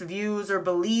religious views or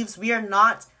beliefs. We are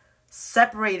not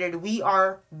separated. We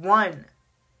are one.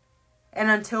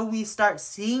 And until we start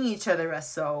seeing each other as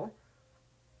so,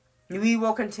 we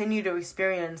will continue to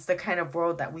experience the kind of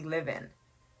world that we live in.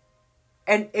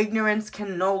 And ignorance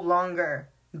can no longer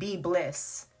be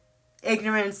bliss.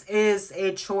 Ignorance is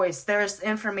a choice. There is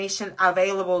information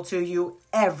available to you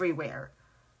everywhere.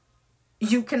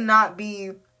 You cannot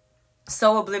be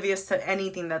so oblivious to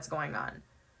anything that's going on.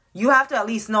 You have to at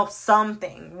least know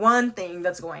something, one thing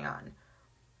that's going on.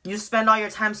 You spend all your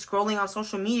time scrolling on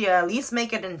social media, at least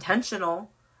make it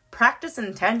intentional. Practice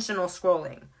intentional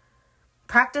scrolling.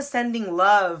 Practice sending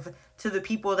love to the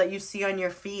people that you see on your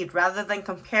feed rather than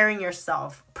comparing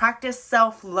yourself. Practice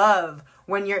self-love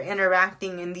when you're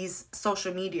interacting in these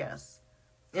social medias,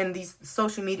 in these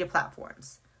social media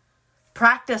platforms.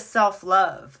 Practice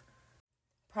self-love.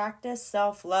 Practice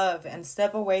self-love and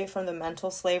step away from the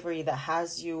mental slavery that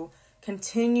has you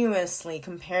continuously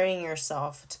comparing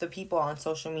yourself to the people on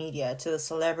social media, to the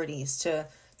celebrities, to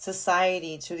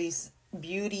society, to these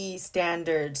beauty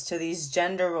standards, to these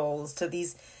gender roles, to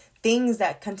these things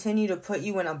that continue to put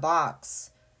you in a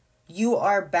box. You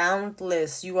are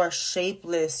boundless. You are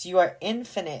shapeless. You are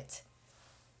infinite.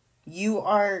 You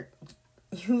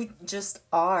just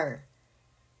are.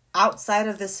 Outside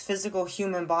of this physical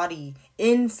human body,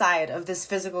 inside of this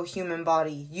physical human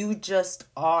body, you just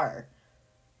are.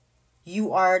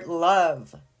 You are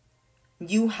love.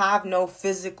 You have no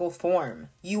physical form.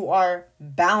 You are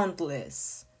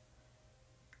boundless.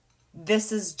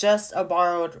 This is just a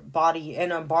borrowed body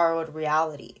in a borrowed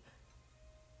reality.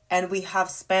 And we have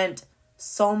spent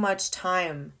so much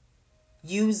time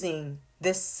using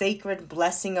this sacred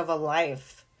blessing of a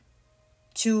life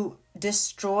to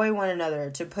destroy one another,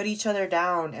 to put each other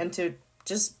down, and to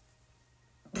just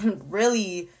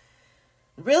really,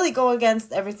 really go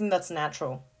against everything that's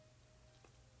natural.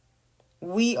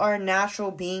 We are natural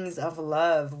beings of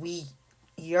love. We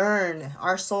yearn,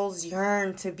 our souls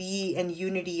yearn to be in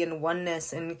unity and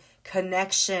oneness and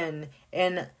connection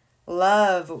and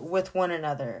love with one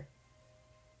another.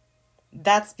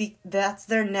 That's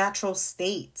their natural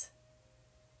state.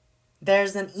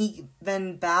 There's an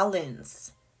even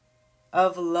balance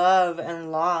of love and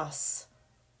loss,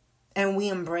 and we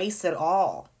embrace it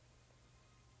all.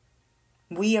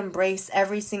 We embrace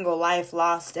every single life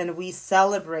lost, and we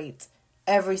celebrate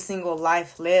every single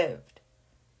life lived.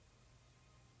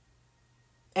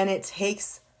 And it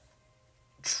takes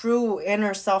true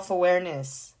inner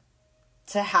self-awareness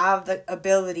to have the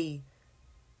ability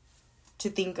to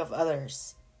think of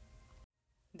others.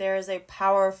 There is a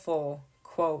powerful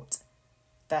quote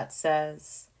that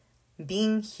says,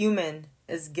 "Being human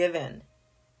is given,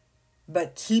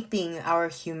 but keeping our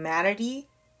humanity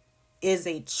is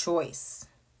a choice."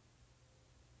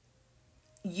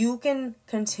 You can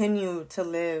continue to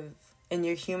live in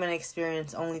your human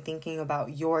experience only thinking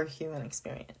about your human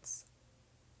experience.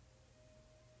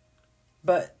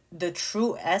 But the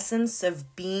true essence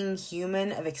of being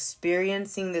human, of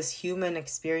experiencing this human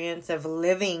experience, of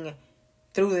living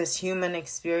through this human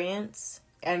experience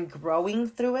and growing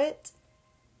through it,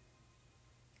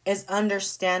 is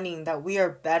understanding that we are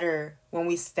better when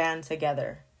we stand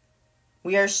together.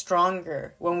 We are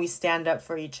stronger when we stand up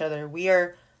for each other. We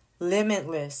are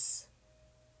limitless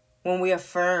when we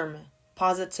affirm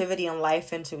positivity and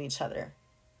life into each other.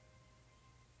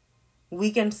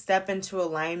 We can step into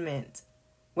alignment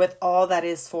with all that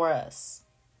is for us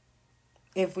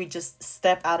if we just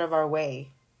step out of our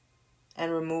way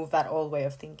and remove that old way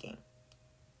of thinking.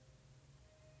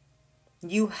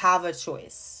 You have a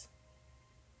choice.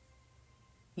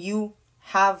 You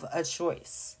have a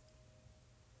choice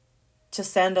to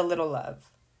send a little love,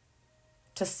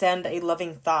 to send a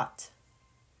loving thought,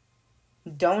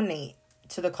 donate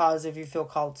to the cause if you feel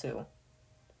called to,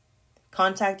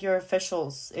 contact your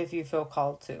officials if you feel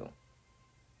called to,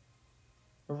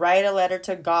 write a letter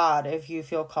to God if you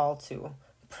feel called to,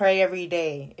 pray every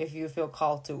day if you feel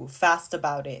called to, fast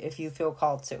about it if you feel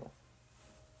called to,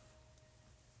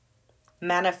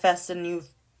 manifest a new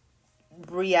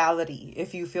reality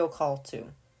if you feel called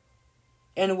to.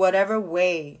 In whatever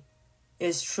way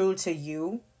is true to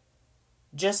you,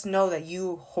 just know that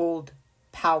you hold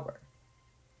power.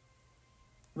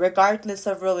 Regardless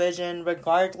of religion,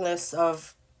 regardless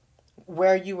of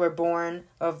where you were born,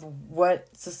 of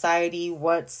what society,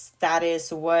 what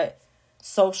status, what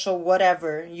social,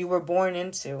 whatever you were born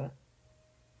into,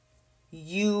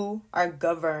 you are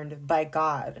governed by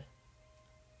God.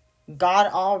 God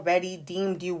already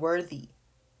deemed you worthy.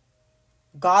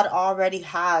 God already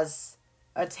has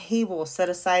a table set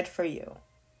aside for you.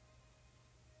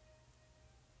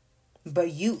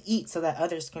 But you eat so that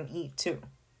others can eat too.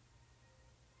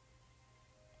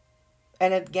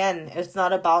 And again, it's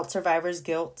not about survivor's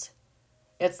guilt.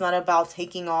 It's not about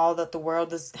taking all that the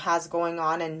world has going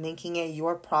on and making it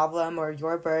your problem or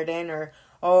your burden, or,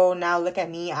 oh, now look at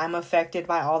me, I'm affected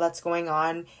by all that's going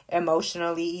on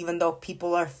emotionally, even though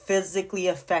people are physically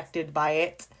affected by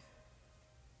it.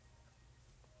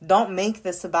 Don't make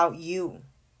this about you.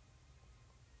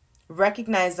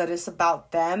 Recognize that it's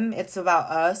about them, it's about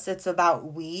us, it's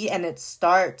about we, and it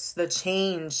starts, the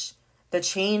change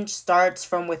starts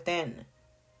from within.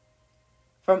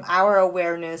 From our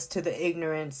awareness to the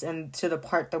ignorance and to the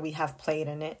part that we have played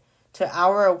in it, to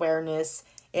our awareness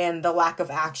and the lack of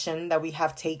action that we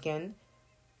have taken,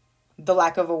 the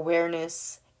lack of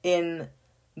awareness in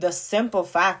the simple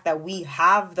fact that we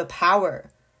have the power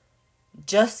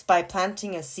just by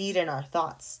planting a seed in our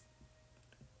thoughts.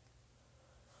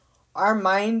 Our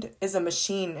mind is a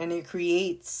machine and it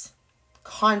creates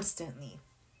constantly.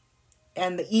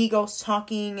 And the ego's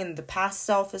talking and the past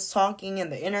self is talking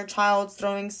and the inner child's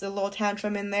throwing a little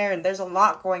tantrum in there. And there's a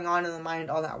lot going on in the mind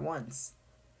all at once.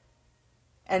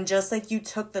 And just like you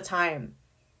took the time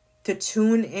to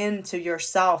tune into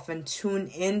yourself and tune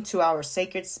into our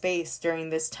sacred space during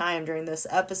this time, during this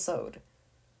episode,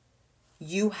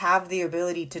 you have the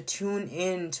ability to tune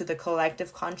into the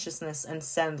collective consciousness and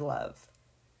send love.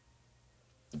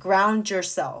 Ground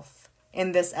yourself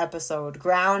in this episode.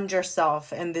 Ground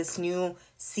yourself in this new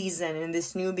season, in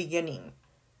this new beginning.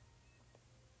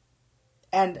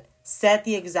 And set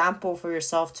the example for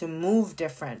yourself to move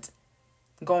different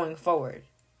going forward.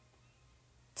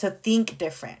 To think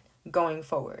different going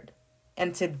forward.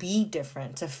 and to be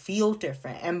different, to feel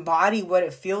different, embody what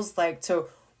it feels like to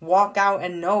walk out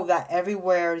and know that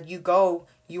everywhere you go,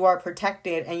 you are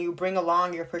protected, and you bring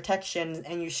along your protection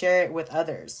and you share it with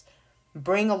others.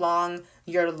 Bring along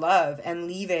your love and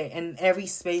leave it in every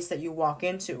space that you walk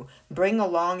into. Bring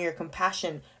along your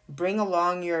compassion. Bring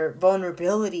along your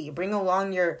vulnerability. Bring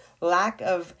along your lack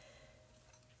of...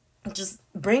 Just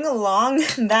bring along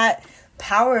that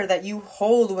power that you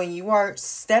hold when you are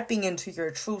stepping into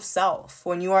your true self.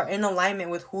 When you are in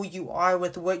alignment with who you are,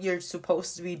 with what you're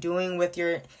supposed to be doing, with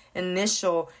your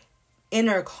initial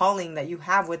inner calling that you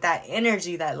have, with that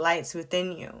energy that lights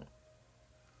within you.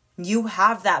 You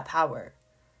have that power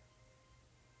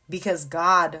because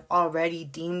God already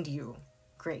deemed you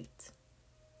great.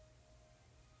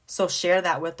 So share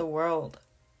that with the world.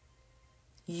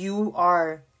 You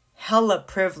are hella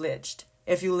privileged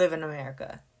if you live in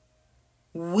America.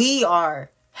 We are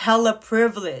hella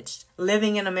privileged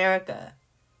living in America.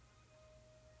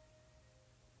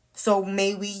 So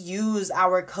may we use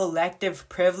our collective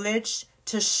privilege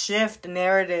to shift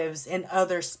narratives in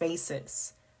other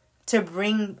spaces, to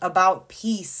bring about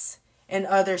peace in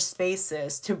other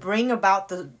spaces, to bring about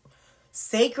the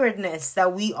sacredness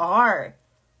that we are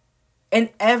in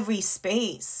every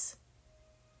space.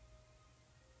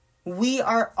 We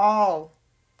are all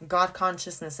God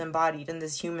consciousness embodied in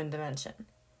this human dimension.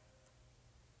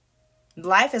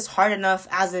 Life is hard enough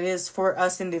as it is for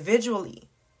us individually.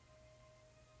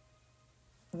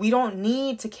 We don't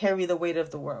need to carry the weight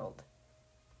of the world.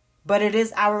 But it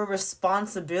is our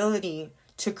responsibility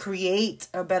to create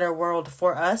a better world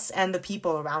for us and the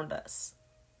people around us.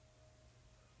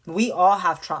 We all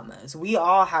have traumas. We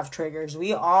all have triggers.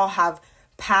 We all have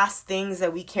past things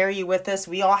that we carry with us.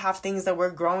 We all have things that we're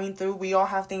growing through. We all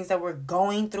have things that we're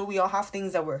going through. We all have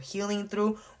things that we're healing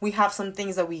through. We have some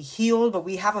things that we healed, but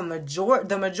we have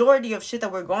the majority of shit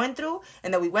that we're going through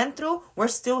and that we went through, we're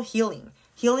still healing.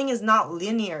 Healing is not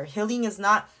linear. Healing is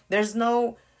not, there's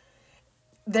no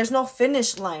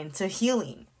finish line to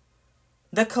healing.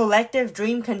 The collective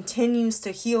dream continues to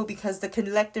heal because the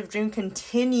collective dream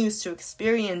continues to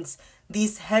experience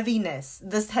this heaviness.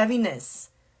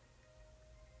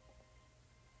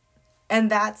 And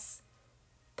that's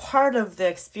part of the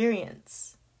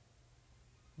experience.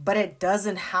 But it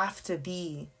doesn't have to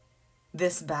be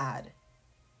this bad.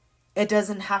 It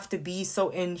doesn't have to be so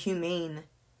inhumane.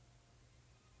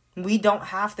 We don't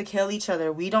have to kill each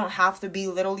other. We don't have to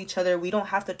belittle each other. We don't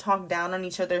have to talk down on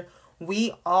each other.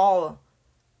 We all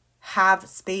have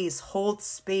space, hold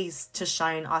space to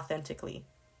shine authentically.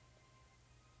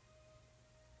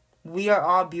 We are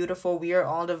all beautiful. We are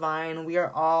all divine. We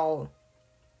are all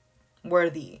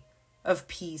worthy of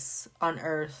peace on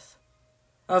earth,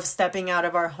 of stepping out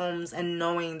of our homes and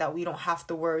knowing that we don't have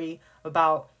to worry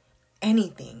about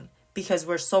anything because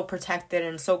we're so protected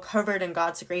and so covered in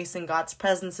God's grace, and God's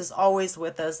presence is always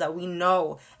with us, that we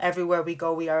know everywhere we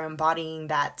go we are embodying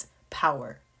that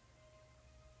power.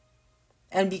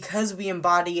 And because we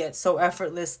embody it so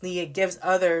effortlessly, it gives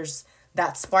others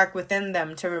that spark within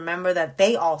them to remember that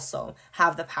they also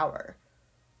have the power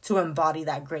to embody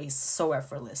that grace so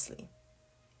effortlessly.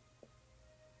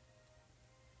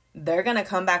 They're going to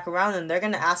come back around and they're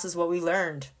going to ask us what we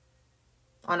learned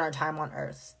on our time on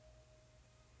earth.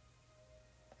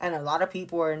 And a lot of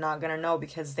people are not going to know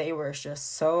because they were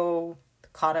just so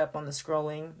caught up on the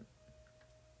scrolling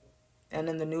and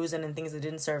in the news and in things that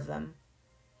didn't serve them.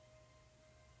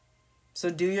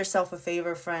 So do yourself a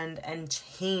favor, friend, and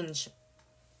change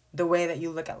the way that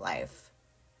you look at life.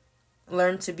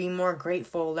 Learn to be more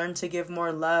grateful. Learn to give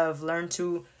more love. Learn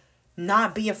to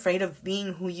not be afraid of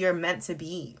being who you're meant to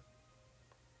be.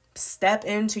 Step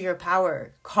into your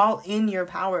power. Call in your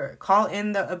power. Call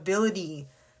in the ability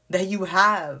that you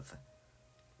have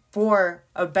for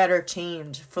a better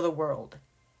change for the world.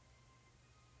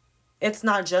 It's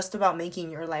not just about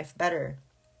making your life better.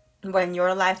 When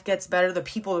your life gets better, the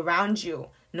people around you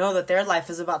know that their life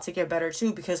is about to get better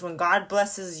too. Because when God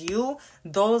blesses you,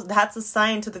 that's a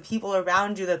sign to the people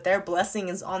around you that their blessing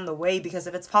is on the way. Because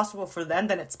if it's possible for them,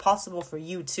 then it's possible for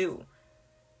you too.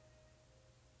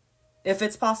 If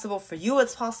it's possible for you,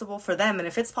 it's possible for them. And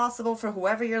if it's possible for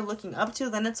whoever you're looking up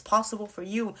to, then it's possible for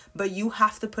you. But you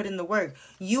have to put in the work.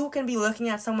 You can be looking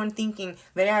at someone thinking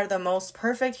they are the most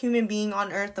perfect human being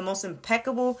on earth, the most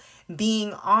impeccable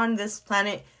being on this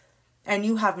planet, and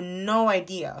you have no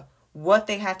idea what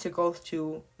they had to go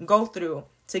through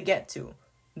to get to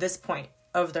this point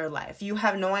of their life. You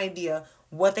have no idea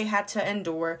what they had to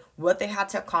endure, what they had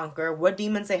to conquer, what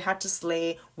demons they had to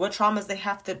slay, what traumas they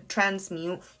have to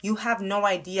transmute. You have no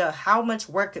idea how much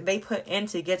work they put in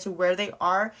to get to where they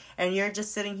are, and you're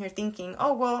just sitting here thinking,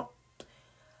 oh, well,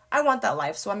 I want that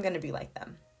life, so I'm going to be like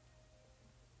them.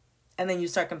 And then you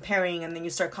start comparing, and then you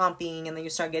start comping, and then you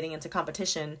start getting into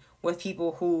competition with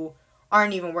people who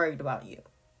aren't even worried about you.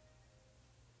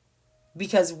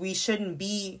 Because we shouldn't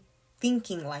be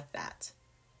thinking like that.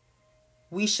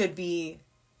 We should be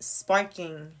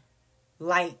sparking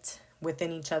light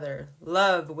within each other,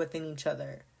 love within each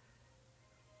other.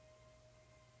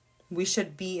 We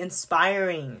should be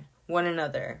inspiring one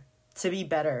another to be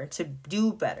better, to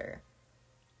do better.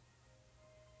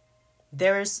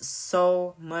 There is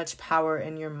so much power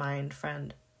in your mind,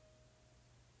 friend.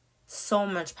 So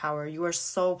much power. You are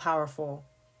so powerful.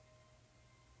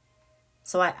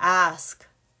 So I ask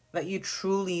that you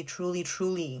truly, truly,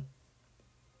 truly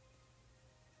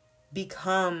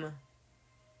become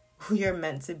who you're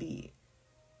meant to be.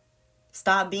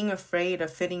 Stop being afraid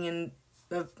of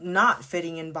not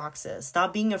fitting in boxes.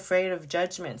 Stop being afraid of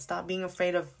judgment. Stop being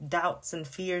afraid of doubts and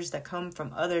fears that come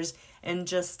from others, and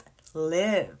just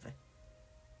live.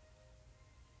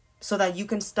 So that you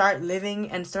can start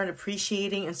living and start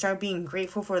appreciating and start being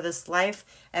grateful for this life.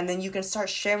 And then you can start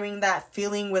sharing that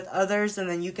feeling with others. And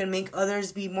then you can make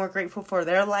others be more grateful for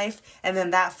their life. And then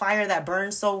that fire that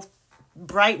burns so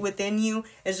bright within you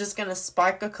is just going to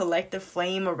spark a collective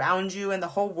flame around you. And the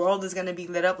whole world is going to be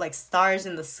lit up like stars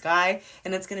in the sky.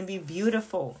 And it's going to be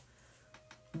beautiful.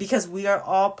 Because we are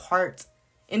all part,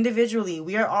 individually,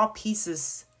 we are all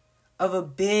pieces of a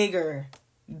bigger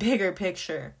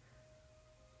picture.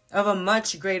 Of a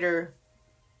much greater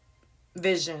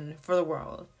vision for the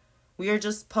world. We are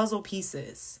just puzzle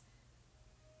pieces.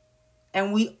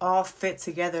 And we all fit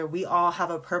together. We all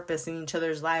have a purpose in each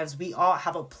other's lives. We all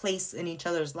have a place in each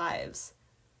other's lives.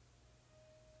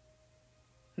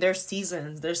 There's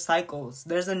seasons. There's cycles.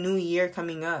 There's a new year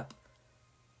coming up.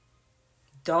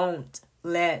 Don't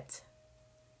let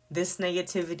this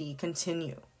negativity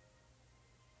continue.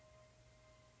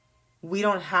 We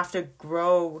don't have to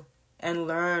grow and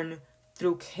learn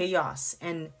through chaos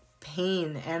and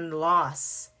pain and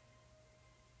loss.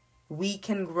 We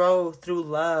can grow through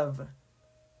love.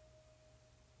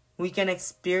 We can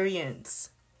experience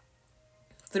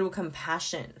through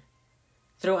compassion,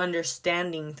 through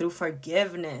understanding, through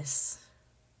forgiveness.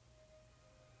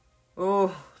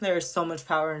 Oh, there is so much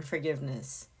power in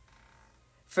forgiveness.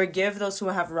 Forgive those who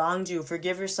have wronged you.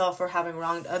 Forgive yourself for having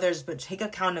wronged others, but take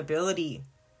accountability.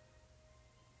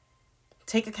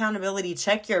 Take accountability.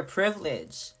 Check your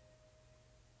privilege.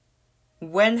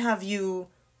 When do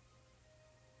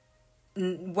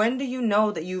you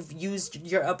know that you've used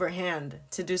your upper hand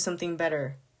to do something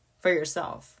better for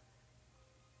yourself?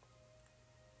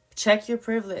 Check your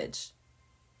privilege.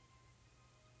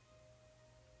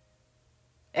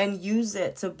 And use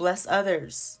it to bless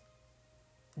others.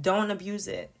 Don't abuse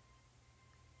it.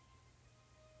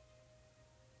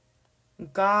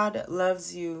 God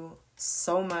loves you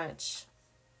so much.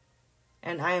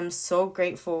 And I am so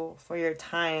grateful for your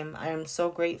time. I am so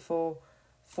grateful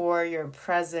for your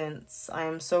presence. I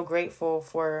am so grateful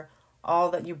for all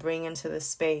that you bring into this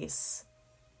space.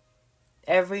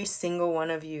 Every single one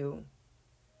of you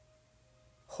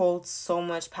holds so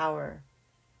much power.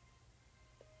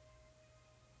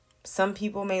 Some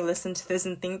people may listen to this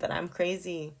and think that I'm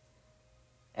crazy.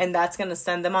 And that's going to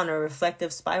send them on a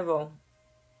reflective spiral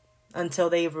until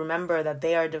they remember that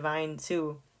they are divine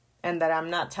too. And that I'm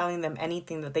not telling them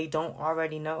anything that they don't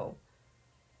already know.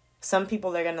 Some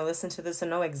people are going to listen to this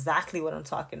and know exactly what I'm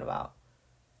talking about.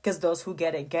 Because those who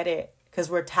get it, get it.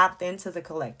 Because we're tapped into the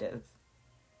collective.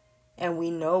 And we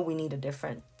know we need a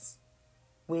difference.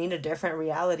 We need a different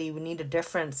reality. We need a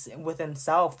difference within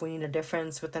self. We need a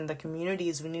difference within the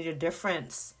communities. We need a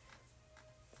difference.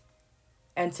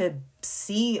 And to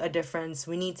see a difference,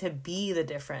 we need to be the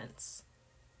difference.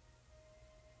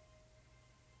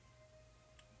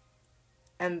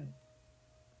 And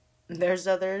there's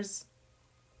others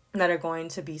that are going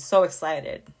to be so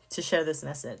excited to share this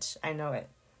message. I know it.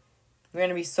 We're going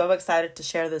to be so excited to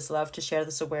share this love, to share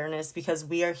this awareness, because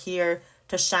we are here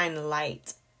to shine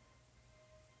light.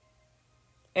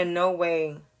 In no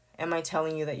way am I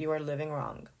telling you that you are living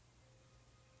wrong.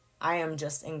 I am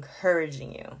just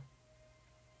encouraging you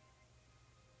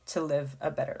to live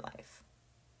a better life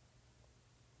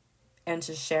and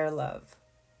to share love.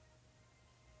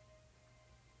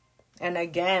 And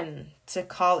again, to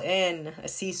call in a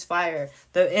ceasefire,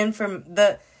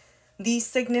 the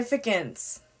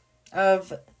significance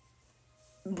of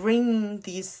bringing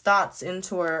these thoughts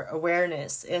into our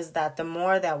awareness is that the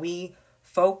more that we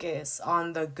focus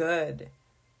on the good,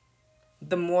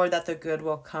 the more that the good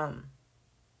will come.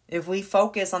 If we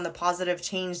focus on the positive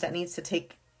change that needs to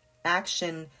take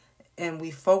action and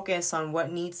we focus on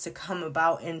what needs to come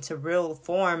about into real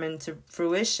form, into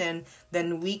fruition,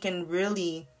 then we can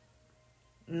really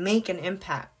make an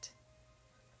impact.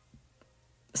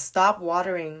 Stop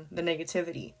watering the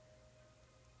negativity.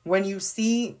 When you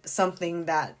see something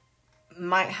that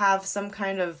might have some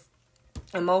kind of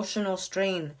emotional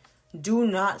strain, do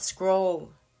not scroll.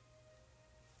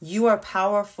 You are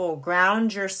powerful.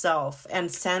 Ground yourself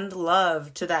and send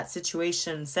love to that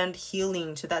situation. Send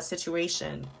healing to that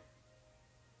situation.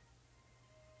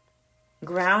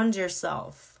 Ground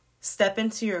yourself. Step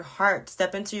into your heart.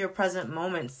 Step into your present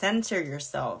moment. Center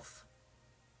yourself.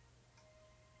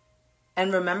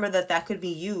 And remember that that could be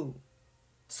you.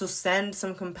 So send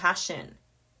some compassion.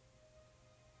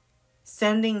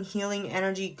 Sending healing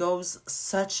energy goes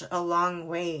such a long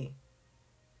way.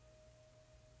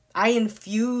 I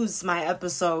infuse my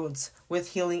episodes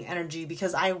with healing energy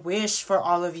because I wish for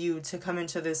all of you to come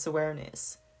into this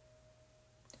awareness.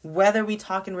 Whether we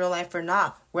talk in real life or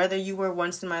not, whether you were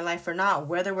once in my life or not,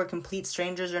 whether we're complete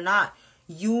strangers or not,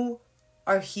 you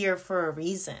are here for a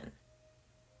reason.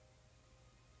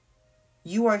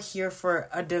 You are here for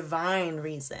a divine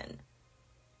reason.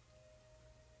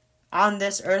 On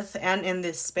this earth and in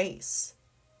this space.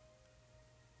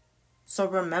 So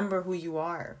remember who you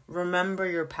are. Remember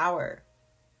your power.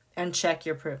 And check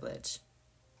your privilege.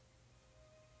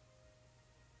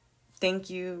 Thank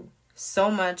you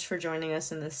so much for joining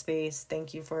us in this space.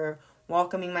 Thank you for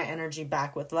welcoming my energy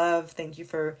back with love. Thank you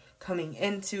for coming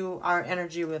into our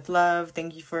energy with love.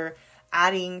 Thank you for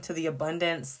adding to the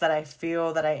abundance that I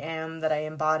feel, that I am, that I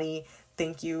embody.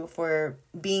 Thank you for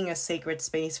being a sacred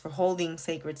space, for holding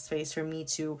sacred space for me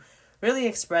to really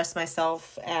express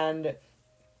myself and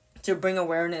to bring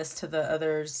awareness to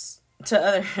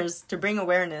bring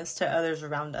awareness to others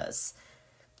around us.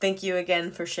 Thank you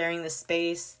again for sharing this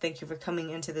space. Thank you for coming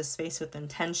into this space with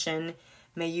intention.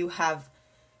 May you have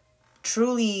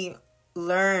truly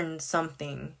learned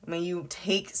something. May you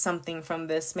take something from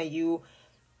this. May you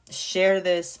share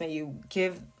this. May you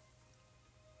give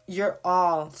your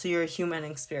all to your human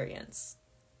experience.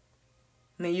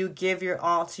 May you give your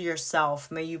all to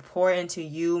yourself. May you pour into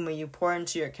you. May you pour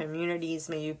into your communities.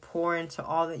 May you pour into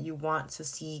all that you want to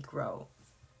see grow.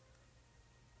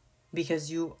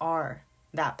 Because you are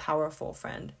that powerful,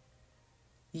 friend.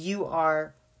 You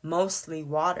are mostly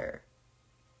water.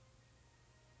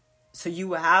 So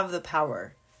you have the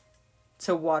power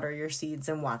to water your seeds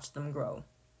and watch them grow.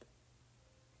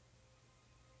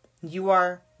 You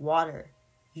are water.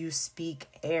 You speak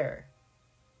air.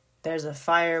 There's a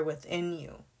fire within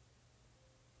you.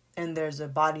 And there's a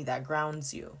body that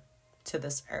grounds you to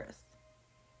this earth.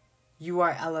 You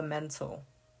are elemental.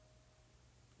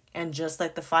 And just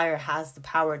like the fire has the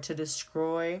power to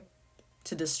destroy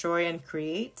and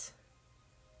create,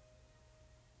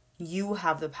 you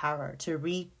have the power to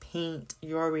repaint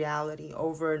your reality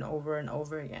over and over and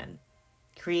over again.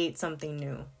 Create something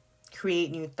new. Create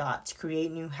new thoughts,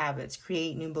 create new habits,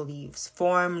 create new beliefs,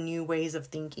 form new ways of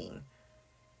thinking.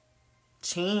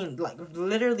 Change, like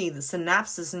literally the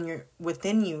synapses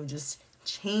within you, just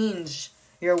change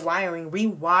your wiring,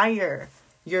 rewire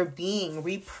your being,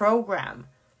 reprogram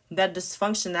that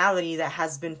dysfunctionality that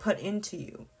has been put into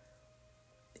you.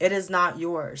 It is not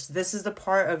yours. This is the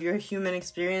part of your human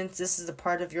experience. This is the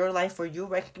part of your life where you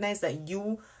recognize that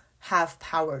you have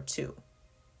power too.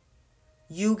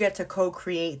 You get to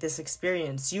co-create this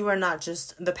experience. You are not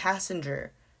just the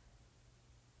passenger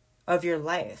of your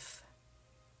life.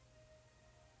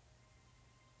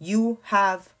 You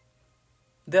have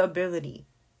the ability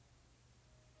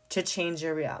to change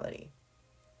your reality,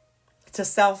 to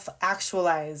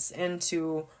self-actualize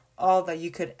into all that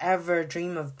you could ever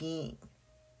dream of being.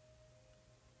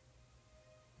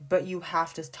 But you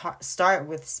have to start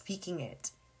with speaking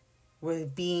it,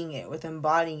 with being it, with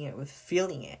embodying it, with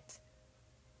feeling it.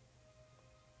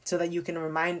 So that you can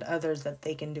remind others that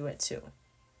they can do it too.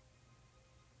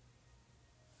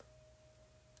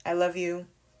 I love you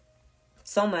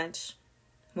so much.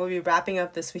 We'll be wrapping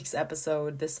up this month's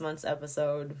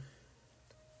episode.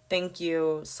 Thank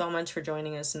you so much for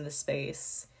joining us in this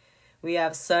space. We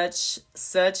have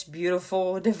such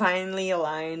beautiful, divinely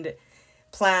aligned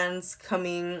plans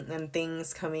coming and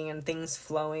things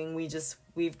flowing.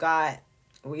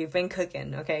 We've been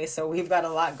cooking, okay? So we've got a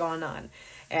lot going on.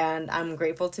 And I'm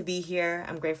grateful to be here.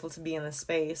 I'm grateful to be in this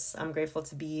space. I'm grateful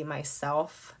to be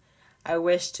myself. I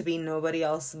wish to be nobody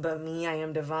else but me. I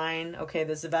am divine. Okay,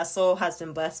 this vessel has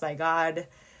been blessed by God.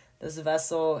 This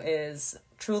vessel is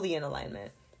truly in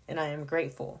alignment. And I am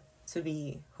grateful to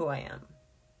be who I am.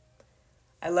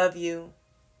 I love you.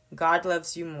 God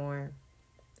loves you more.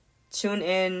 tune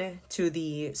in to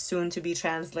the soon-to-be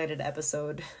translated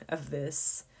episode of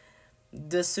this.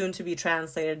 The soon-to-be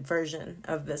translated version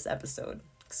of this episode.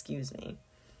 Excuse me.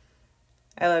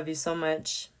 I love you so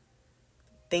much.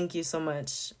 Thank you so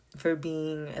much for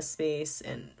being a space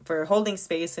and for holding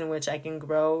space in which I can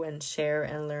grow and share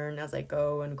and learn as I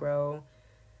go and grow.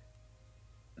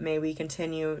 May we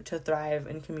continue to thrive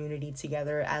in community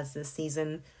together as this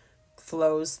season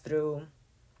flows through,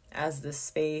 as this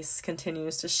space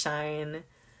continues to shine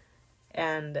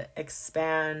and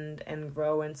expand and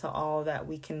grow into all that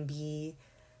we can be,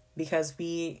 because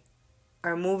we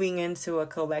are moving into a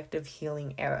collective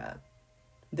healing era.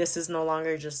 This is no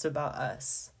longer just about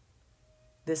us.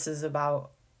 This is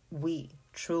about we,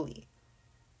 truly.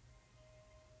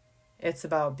 It's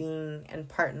about being in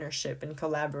partnership and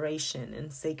collaboration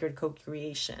and sacred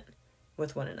co-creation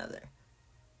with one another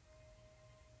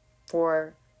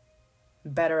for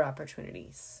better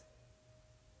opportunities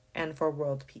and for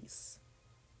world peace,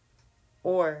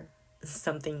 or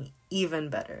something even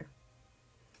better.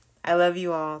 I love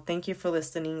you all. Thank you for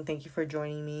listening. Thank you for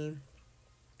joining me.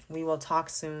 We will talk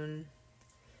soon.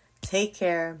 Take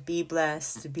care. Be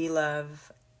blessed. Be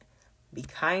loved. Be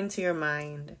kind to your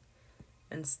mind.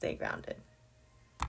 And stay grounded.